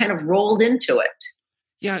 he kind of rolled into it.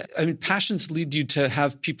 Yeah. I mean, passions lead you to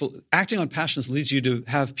have people, acting on passions leads you to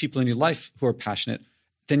have people in your life who are passionate.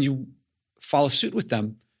 Then you follow suit with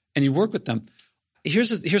them and you work with them. Here's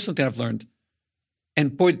something I've learned.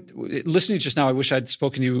 And boy, listening just now, I wish I'd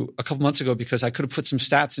spoken to you a couple months ago, because I could have put some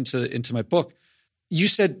stats into my book. You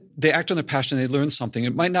said they act on their passion, they learn something.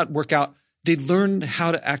 It might not work out. They learn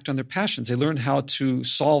how to act on their passions. They learn how to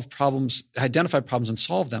solve problems, identify problems and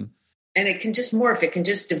solve them. And it can just morph. It can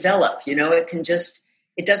just develop,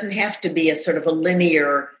 it doesn't have to be a sort of a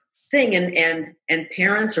linear thing. And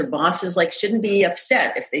parents or bosses shouldn't be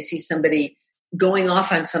upset if they see somebody going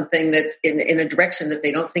off on something that's in a direction that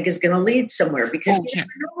they don't think is going to lead somewhere, because you never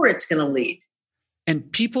know where it's going to lead.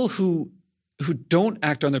 And people who don't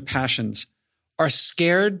act on their passions are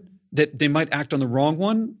scared that they might act on the wrong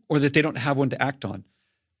one or that they don't have one to act on.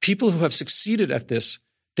 People who have succeeded at this,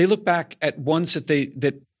 they look back at ones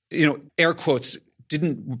that air quotes,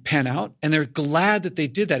 didn't pan out, and they're glad that they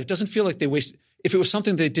did that. It doesn't feel like they wasted. If it was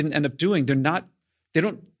something they didn't end up doing, they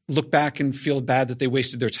don't look back and feel bad that they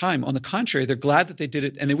wasted their time. On the contrary, they're glad that they did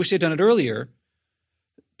it, and they wish they'd done it earlier,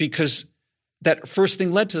 because that first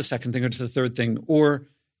thing led to the second thing or to the third thing, or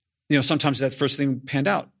sometimes that first thing panned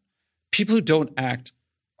out. People who don't act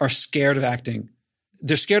are scared of acting.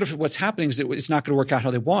 They're scared of what's happening is that it's not going to work out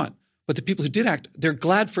how they want. But the people who did act, they're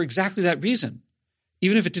glad for exactly that reason.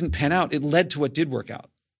 Even if it didn't pan out, it led to what did work out.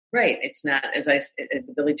 Right. It's not, as the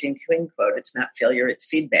Billie Jean King quote, it's not failure, it's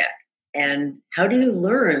feedback. And how do you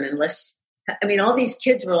learn unless, all these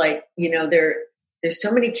kids were there's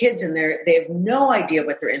so many kids and they have no idea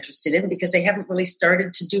what they're interested in because they haven't really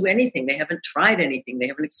started to do anything. They haven't tried anything. They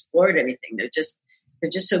haven't explored anything. They're just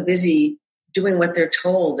so busy doing what they're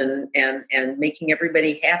told and making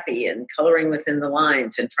everybody happy and coloring within the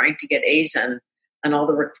lines and trying to get A's on all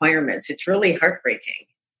the requirements. It's really heartbreaking.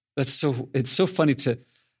 It's so funny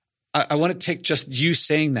I want to take just you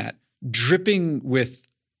saying that, dripping with,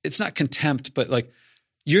 it's not contempt, but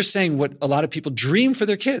you're saying what a lot of people dream for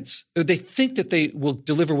their kids. They think that they will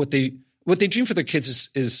deliver what they dream for their kids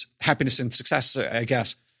is happiness and success, I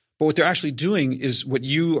guess. But what they're actually doing is what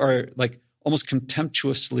you are almost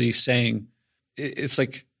contemptuously saying. It's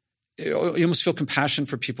you almost feel compassion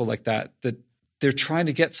for people like that they're trying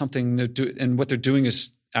to get something and what they're doing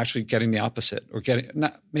is actually getting the opposite, or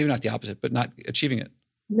maybe not the opposite, but not achieving it.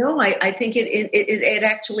 No, I think it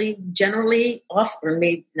actually generally, or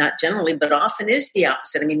maybe not generally, but often is the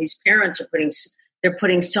opposite. These parents are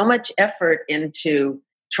putting so much effort into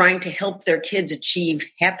trying to help their kids achieve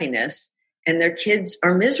happiness, and their kids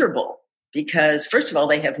are miserable because, first of all,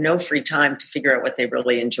 they have no free time to figure out what they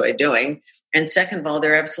really enjoy doing. And second of all,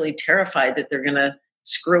 they're absolutely terrified that they're going to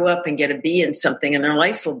screw up and get a B in something and their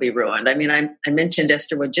life will be ruined. I mentioned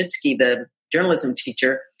Esther Wojcicki, the journalism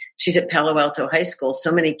teacher. She's at Palo Alto High School.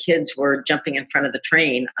 So many kids were jumping in front of the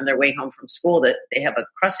train on their way home from school that they have a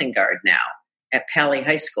crossing guard now at Pali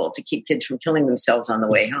High School to keep kids from killing themselves on the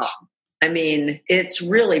way home. It's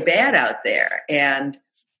really bad out there. And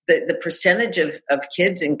the percentage of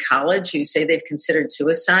kids in college who say they've considered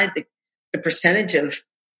suicide, the percentage of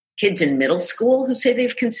kids in middle school who say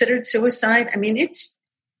they've considered suicide,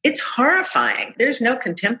 it's horrifying. There's no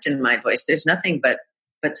contempt in my voice. There's nothing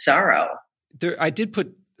but sorrow. I did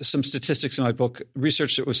put some statistics in my book,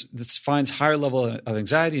 research that finds higher level of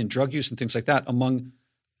anxiety and drug use and things like that among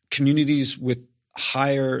communities with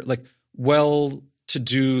higher,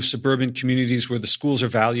 well-to-do suburban communities where the schools are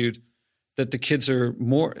valued, that the kids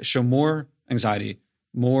show more anxiety,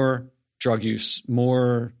 more drug use,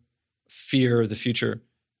 more fear of the future.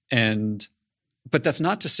 But that's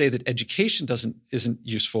not to say that education isn't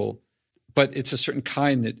useful, but it's a certain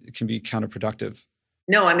kind that can be counterproductive.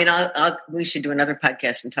 No, we should do another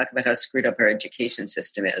podcast and talk about how screwed up our education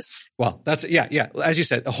system is. Well, that's, yeah. As you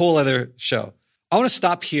said, a whole other show. I want to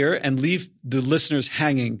stop here and leave the listeners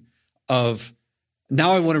hanging of,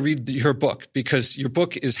 now I want to read your book, because your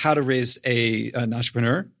book is How to Raise an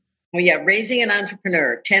Entrepreneur. Oh yeah, Raising an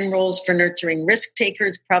Entrepreneur, 10 Rules for Nurturing Risk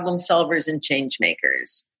Takers, Problem Solvers, and Change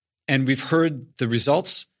Makers. And we've heard the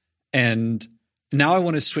results, and now I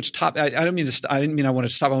want to switch I didn't mean I want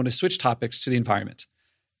to stop. I want to switch topics to the environment,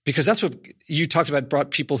 because that's what you talked about,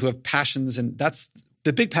 brought people who have passions. And that's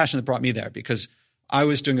the big passion that brought me there, because I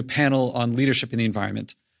was doing a panel on leadership in the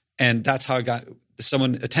environment. And that's how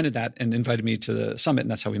someone attended that and invited me to the summit.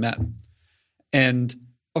 And that's how we met. And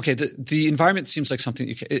okay, the environment seems like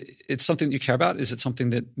something it's something that you care about. Is it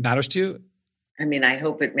something that matters to you? I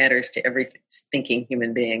hope it matters to every thinking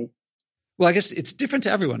human being. Well, I guess it's different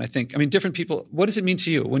to everyone, I think. Different people. What does it mean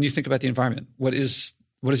to you when you think about the environment? What does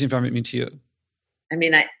the environment mean to you?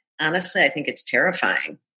 Honestly, I think it's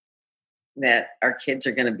terrifying that our kids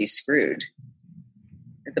are going to be screwed.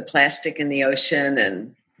 The plastic in the ocean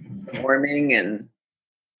and warming, and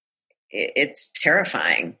it's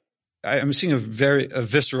terrifying. I'm seeing a very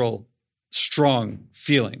visceral, strong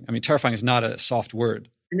feeling. Terrifying is not a soft word.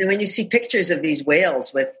 When you see pictures of these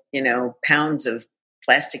whales with, pounds of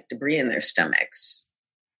plastic debris in their stomachs,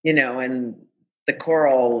 and the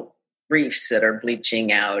coral reefs that are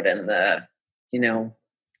bleaching out and the,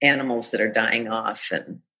 animals that are dying off,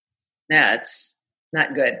 and it's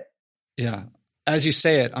not good. Yeah. as you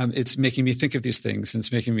say it, it's making me think of these things, and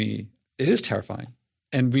it is terrifying.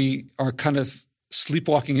 And we are kind of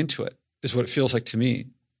sleepwalking into it, is what it feels like to me.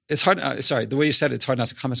 It's hard. The way you said it, it's hard not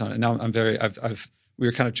to comment on it. Now we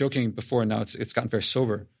were kind of joking before, and now it's gotten very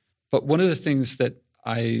sober. But one of the things that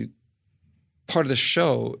part of the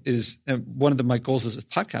show is, and one of my goals of this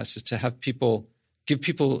podcast is to give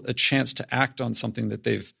people a chance to act on something that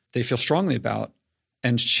they feel strongly about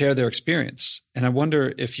and share their experience. And I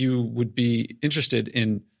wonder if you would be interested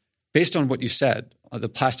in, based on what you said, the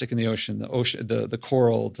plastic in the ocean, the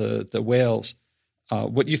coral, the whales,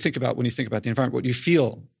 what you think about when you think about the environment, what you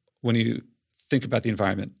feel when you think about the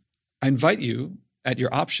environment. I invite you, at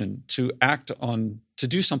your option, to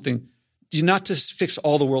do something, not to fix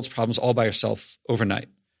all the world's problems all by yourself overnight,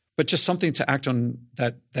 but just something to act on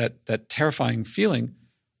that terrifying feeling,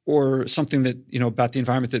 or something that, about the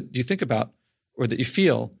environment that you think about or that you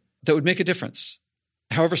feel that would make a difference,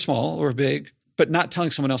 however small or big, but not telling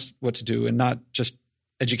someone else what to do, and not just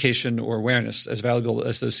education or awareness, as valuable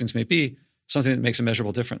as those things may be, something that makes a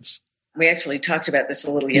measurable difference. We actually talked about this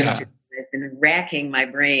a little yesterday. I've been racking my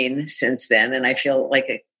brain since then, and I feel like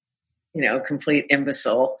a complete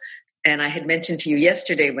imbecile. And I had mentioned to you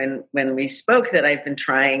yesterday when we spoke that I've been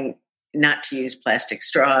trying not to use plastic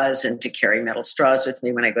straws and to carry metal straws with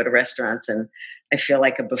me when I go to restaurants. And I feel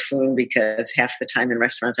like a buffoon because half the time in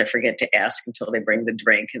restaurants I forget to ask until they bring the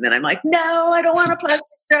drink. And then I'm like, no, I don't want a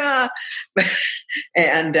plastic straw.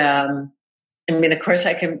 And of course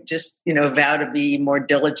I can just, vow to be more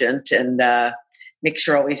diligent and make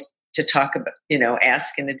sure always to talk about,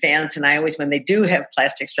 ask in advance. And I always, when they do have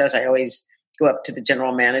plastic straws, I always go up to the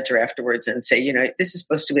general manager afterwards and say, this is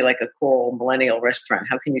supposed to be like a cool millennial restaurant.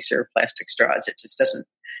 How can you serve plastic straws? It just doesn't,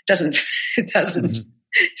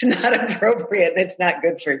 it's not appropriate. It's not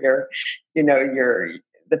good for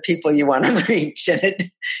the people you want to reach,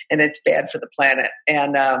 and it's bad for the planet.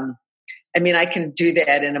 And, I can do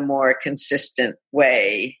that in a more consistent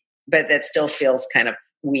way, but that still feels kind of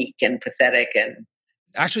weak and pathetic. And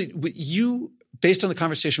actually, based on the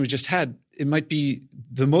conversation we just had, it might be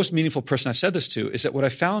the most meaningful person I've said this to, is that what I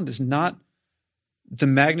found is not the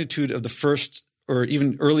magnitude of the first or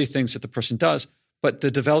even early things that the person does, but the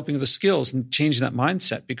developing of the skills and changing that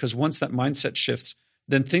mindset. Because once that mindset shifts,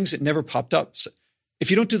 then things that never popped up. So if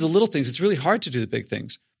you don't do the little things, it's really hard to do the big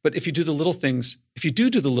things. But if you do the little things,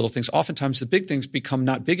 oftentimes the big things become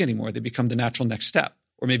not big anymore. They become the natural next step,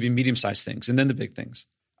 or maybe medium-sized things, and then the big things.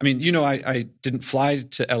 I didn't fly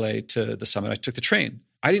to LA to the summit. I took the train.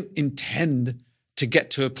 I didn't intend to get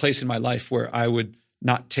to a place in my life where I would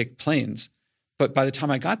not take planes. But by the time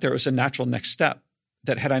I got there, it was a natural next step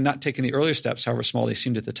that had I not taken the earlier steps, however small they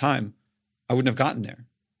seemed at the time, I wouldn't have gotten there.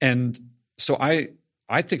 And so I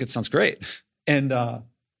think it sounds great. And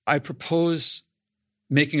I propose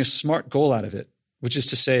making a smart goal out of it, which is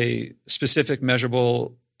to say specific,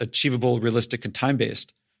 measurable, achievable, realistic, and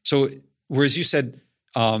time-based. So whereas you said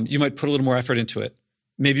you might put a little more effort into it,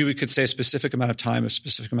 maybe we could say a specific amount of time, a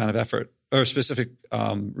specific amount of effort, or a specific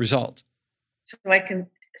result.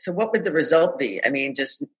 So what would the result be?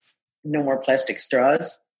 Just no more plastic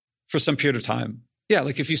straws? For some period of time. Yeah,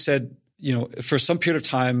 like if you said, for some period of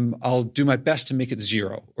time, I'll do my best to make it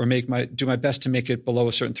zero, or do my best to make it below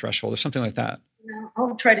a certain threshold, or something like that. No,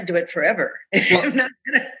 I'll try to do it forever. Well,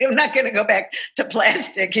 I'm not going to go back to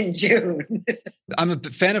plastic in June. I'm a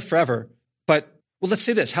fan of forever, but let's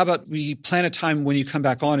say this. How about we plan a time when you come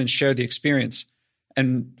back on and share the experience,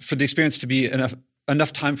 and for the experience to be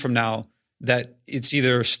enough time from now that it's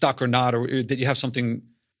either stuck or not, or that you have something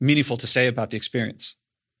meaningful to say about the experience.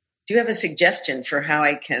 Do you have a suggestion for how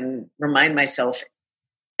I can remind myself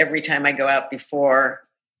every time I go out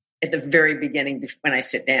at the very beginning when I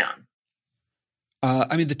sit down?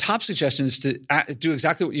 The top suggestion is to do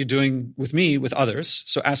exactly what you're doing with me, with others.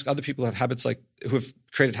 So ask other people who have habits, who have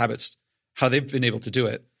created habits, how they've been able to do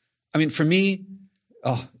it. For me,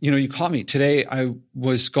 you caught me. Today I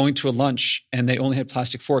was going to a lunch and they only had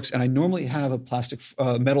plastic forks, and I normally have a plastic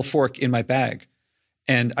metal fork in my bag,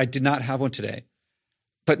 and I did not have one today.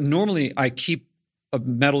 But normally I keep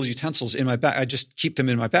metal utensils in my bag. I just keep them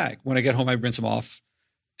in my bag. When I get home, I rinse them off,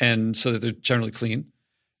 and so that they're generally clean.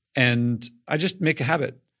 And I just make a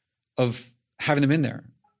habit of having them in there.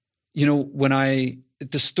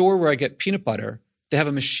 At the store where I get peanut butter, they have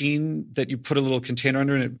a machine that you put a little container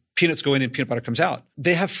under, and peanuts go in and peanut butter comes out.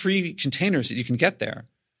 They have free containers that you can get there.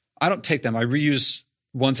 I don't take them. I reuse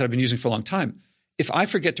ones that I've been using for a long time. If I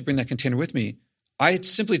forget to bring that container with me, I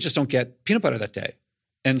simply just don't get peanut butter that day.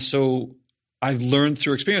 And so I've learned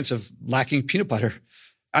through experience of lacking peanut butter.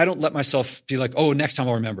 I don't let myself be like, oh, next time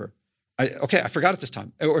I'll remember. I forgot it this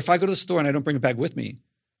time. Or if I go to the store and I don't bring a bag with me,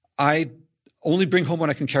 I only bring home what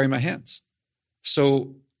I can carry in my hands.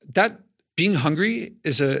 So that being hungry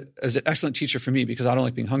is an excellent teacher for me because I don't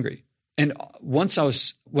like being hungry. And when I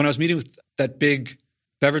was meeting with that big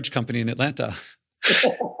beverage company in Atlanta,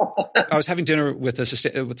 I was having dinner with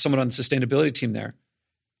someone on the sustainability team there,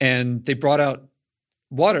 and they brought out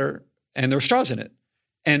water and there were straws in it.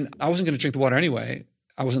 And I wasn't going to drink the water anyway.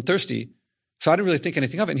 I wasn't thirsty. So I didn't really think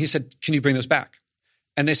anything of it. And he said, can you bring those back?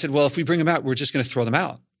 And they said, well, if we bring them out, we're just going to throw them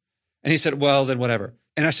out. And he said, well, then whatever.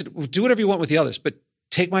 And I said, well, do whatever you want with the others, but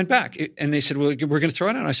take mine back. And they said, well, we're going to throw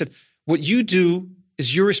it out. And I said, what you do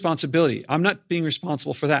is your responsibility. I'm not being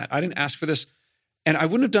responsible for that. I didn't ask for this. And I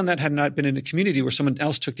wouldn't have done that had I not been in a community where someone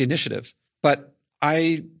else took the initiative. But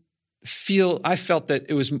I felt that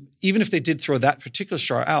it was, even if they did throw that particular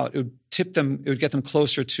straw out, it would tip them, it would get them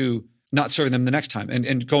closer to not serving them the next time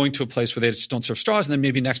and going to a place where they just don't serve straws. And then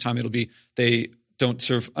maybe next time it'll be they don't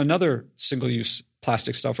serve another single-use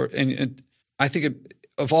plastic stuff. And I think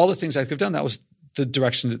of all the things I could have done, that was the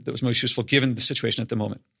direction that was most useful given the situation at the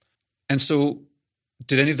moment. And so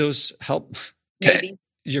did any of those help? Maybe.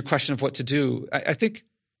 Your question of what to do? I think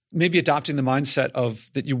maybe adopting the mindset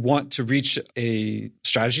of that you want to reach a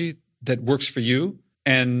strategy that works for you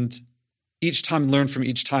and each time learn from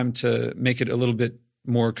each time to make it a little bit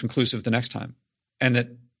more conclusive the next time. And that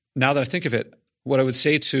now that I think of it, what I would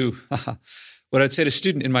say to a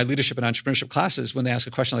student in my leadership and entrepreneurship classes when they ask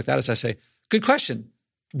a question like that is I say, good question.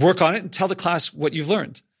 Work on it and tell the class what you've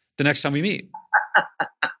learned the next time we meet.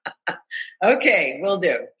 Okay, will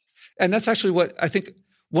do. And that's actually what I think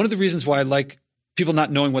one of the reasons why I like people not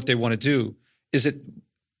knowing what they want to do is that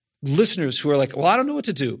listeners who are like, well, I don't know what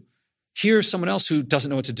to do, hear someone else who doesn't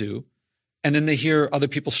know what to do. And then they hear other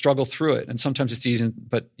people struggle through it. And sometimes it's easy,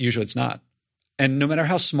 but usually it's not. And no matter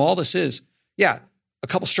how small this is, yeah, a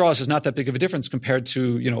couple straws is not that big of a difference compared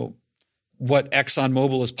to, what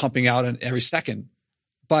ExxonMobil is pumping out in every second.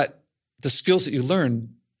 But the skills that you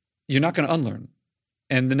learn, you're not going to unlearn.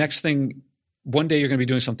 And the next thing, one day you're going to be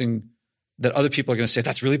doing something that other people are going to say,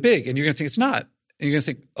 that's really big. And you're going to think it's not. And you're going to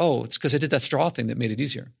think, oh, it's because I did that straw thing that made it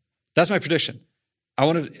easier. That's my prediction.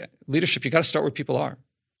 Leadership, you got to start where people are.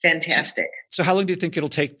 Fantastic. So how long do you think it'll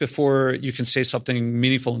take before you can say something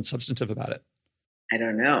meaningful and substantive about it? I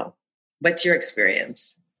don't know. What's your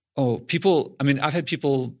experience? Oh, I've had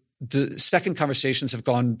people, the second conversations have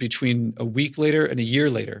gone between a week later and a year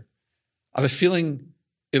later. I have a feeling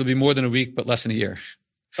it'll be more than a week, but less than a year.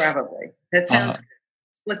 Probably. That sounds good.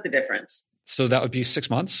 Split the difference. So that would be 6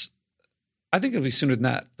 months. I think it'll be sooner than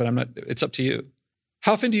that, but it's up to you.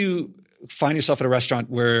 How often do you find yourself at a restaurant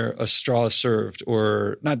where a straw is served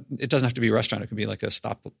or not? It doesn't have to be a restaurant. It could be like a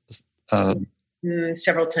stop.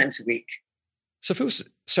 Several times a week. So if it was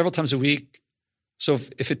several times a week, so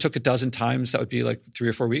if it took a dozen times, that would be like 3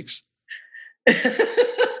 or 4 weeks.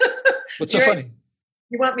 What's so funny?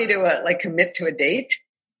 You want me to commit to a date?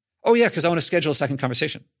 Oh yeah, because I want to schedule a second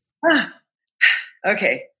conversation.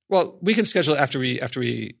 Okay. Well, we can schedule it after we.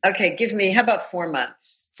 Okay, how about 4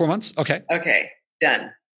 months? 4 months? Okay. Okay,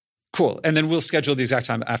 done. Cool. And then we'll schedule the exact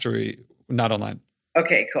time after not online.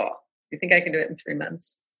 Okay, cool. You think I can do it in 3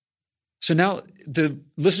 months? So now the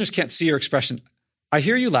listeners can't see your expression. I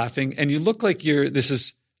hear you laughing and you look like this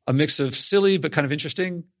is a mix of silly, but kind of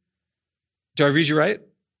interesting. Do I read you right?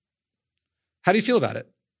 How do you feel about it?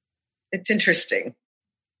 It's interesting.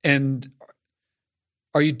 And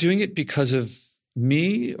are you doing it because of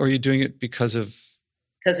me or are you doing it because it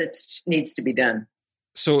needs to be done.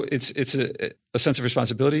 So it's a sense of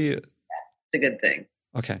responsibility. Yeah, it's a good thing.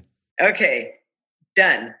 Okay.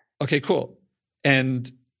 Done. Okay, cool.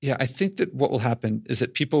 And yeah, I think that what will happen is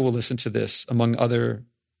that people will listen to this among other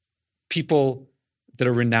people that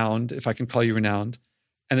are renowned, if I can call you renowned,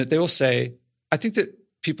 and that they will say, I think that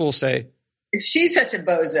people will say, if she's such a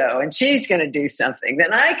bozo and she's going to do something,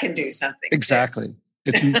 then I can do something. Exactly.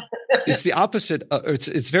 It's the opposite.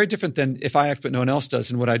 It's very different than if I act but no one else does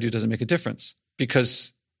and what I do doesn't make a difference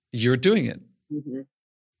because you're doing it. Mm-hmm.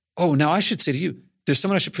 Oh, now I should say to you, there's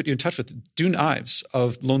someone I should put you in touch with, Dune Ives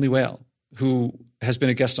of Lonely Whale, who has been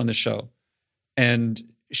a guest on this show. And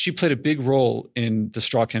she played a big role in the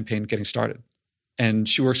straw campaign getting started. And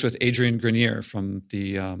she works with Adrian Grenier from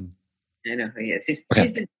the... I know who he is. He's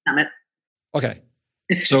been to Summit. Okay.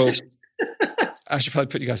 So I should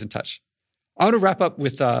probably put you guys in touch. I want to wrap up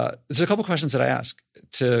with, there's a couple questions that I ask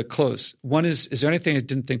to close. One is there anything I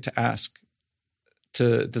didn't think to ask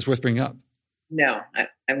that's worth bringing up? No,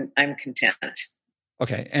 I'm content.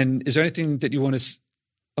 Okay. And is there anything that you want to,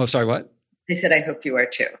 oh, sorry, what? I said, I hope you are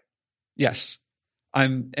too. Yes.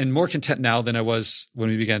 I'm more content now than I was when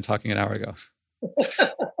we began talking an hour ago.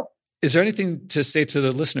 Is there anything to say to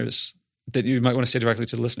the listeners that you might want to say directly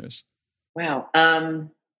to the listeners? Wow.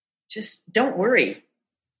 Just don't worry.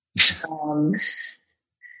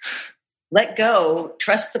 Let go.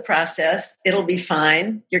 Trust the process. It'll be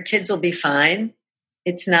fine. Your kids will be fine.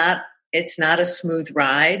 It's not a smooth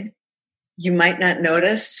ride. You might not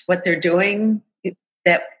notice what they're doing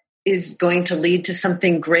that is going to lead to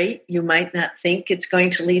something great. You might not think it's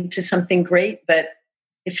going to lead to something great, but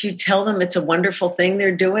if you tell them it's a wonderful thing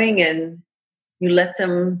they're doing and you let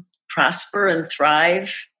them prosper and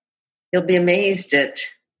thrive, you'll be amazed at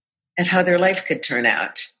how their life could turn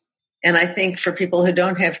out. And I think for people who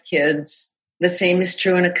don't have kids, the same is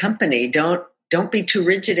true in a company. Don't be too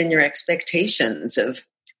rigid in your expectations of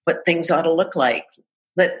what things ought to look like.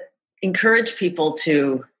 Encourage people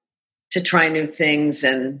to try new things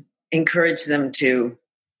and encourage them to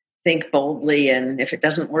think boldly. And if it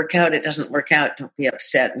doesn't work out, it doesn't work out. Don't be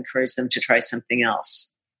upset. Encourage them to try something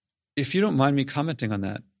else. If you don't mind me commenting on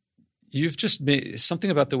that, you've just made something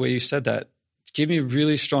about the way you said that gave me a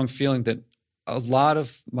really strong feeling that a lot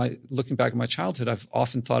of looking back at my childhood, I've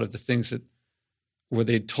often thought of the things where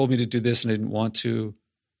they told me to do this and I didn't want to.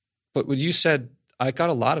 But what you said, I got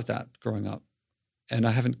a lot of that growing up and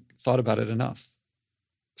I haven't thought about it enough.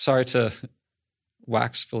 Sorry to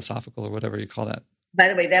wax philosophical or whatever you call that. By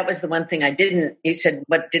the way, that was the one thing you said,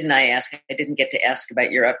 what didn't I ask? I didn't get to ask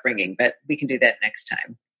about your upbringing, but we can do that next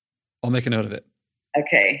time. I'll make a note of it.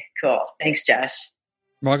 Okay, cool. Thanks, Josh.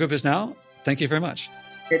 Margot Bisnow, thank you very much.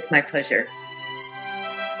 It's my pleasure.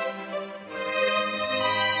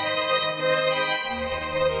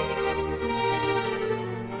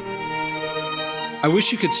 I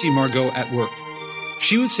wish you could see Margot at work.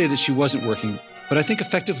 She would say that she wasn't working, but I think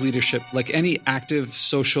effective leadership, like any active,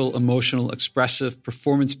 social, emotional, expressive,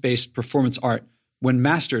 performance-based performance art, when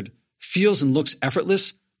mastered, feels and looks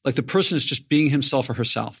effortless, like the person is just being himself or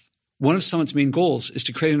herself. One of Summit's main goals is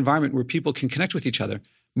to create an environment where people can connect with each other.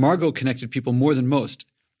 Margot connected people more than most.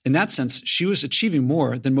 In that sense, she was achieving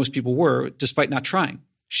more than most people were, despite not trying.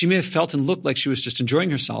 She may have felt and looked like she was just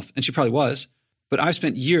enjoying herself, and she probably was, but I've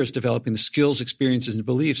spent years developing the skills, experiences, and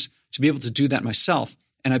beliefs to be able to do that myself,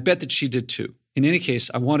 and I bet that she did too. In any case,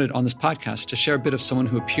 I wanted on this podcast to share a bit of someone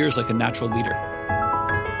who appears like a natural leader.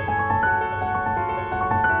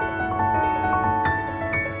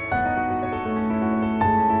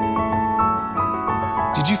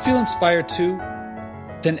 Did you feel inspired too?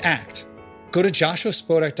 Then act. Go to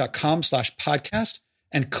joshuaspodek.com/podcast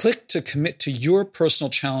and click to commit to your personal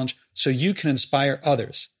challenge so you can inspire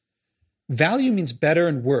others. Value means better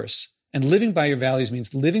and worse, and living by your values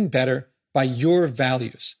means living better by your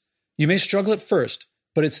values. You may struggle at first,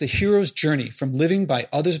 but it's the hero's journey from living by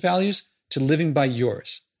others' values to living by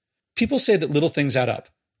yours. People say that little things add up.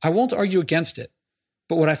 I won't argue against it,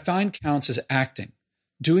 but what I find counts is acting.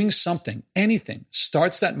 Doing something, anything,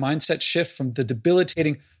 starts that mindset shift from the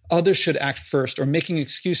debilitating others should act first or making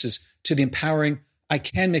excuses to the empowering I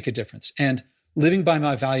can make a difference and living by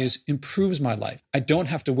my values improves my life. I don't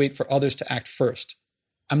have to wait for others to act first.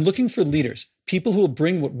 I'm looking for leaders, people who will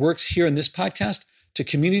bring what works here in this podcast to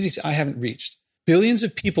communities I haven't reached. Billions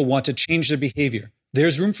of people want to change their behavior.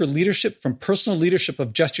 There's room for leadership, from personal leadership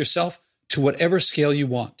of just yourself to whatever scale you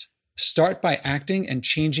want. Start by acting and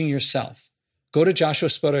changing yourself. Go to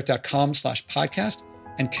joshuaspodek.com/podcast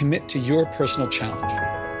and commit to your personal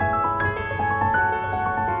challenge.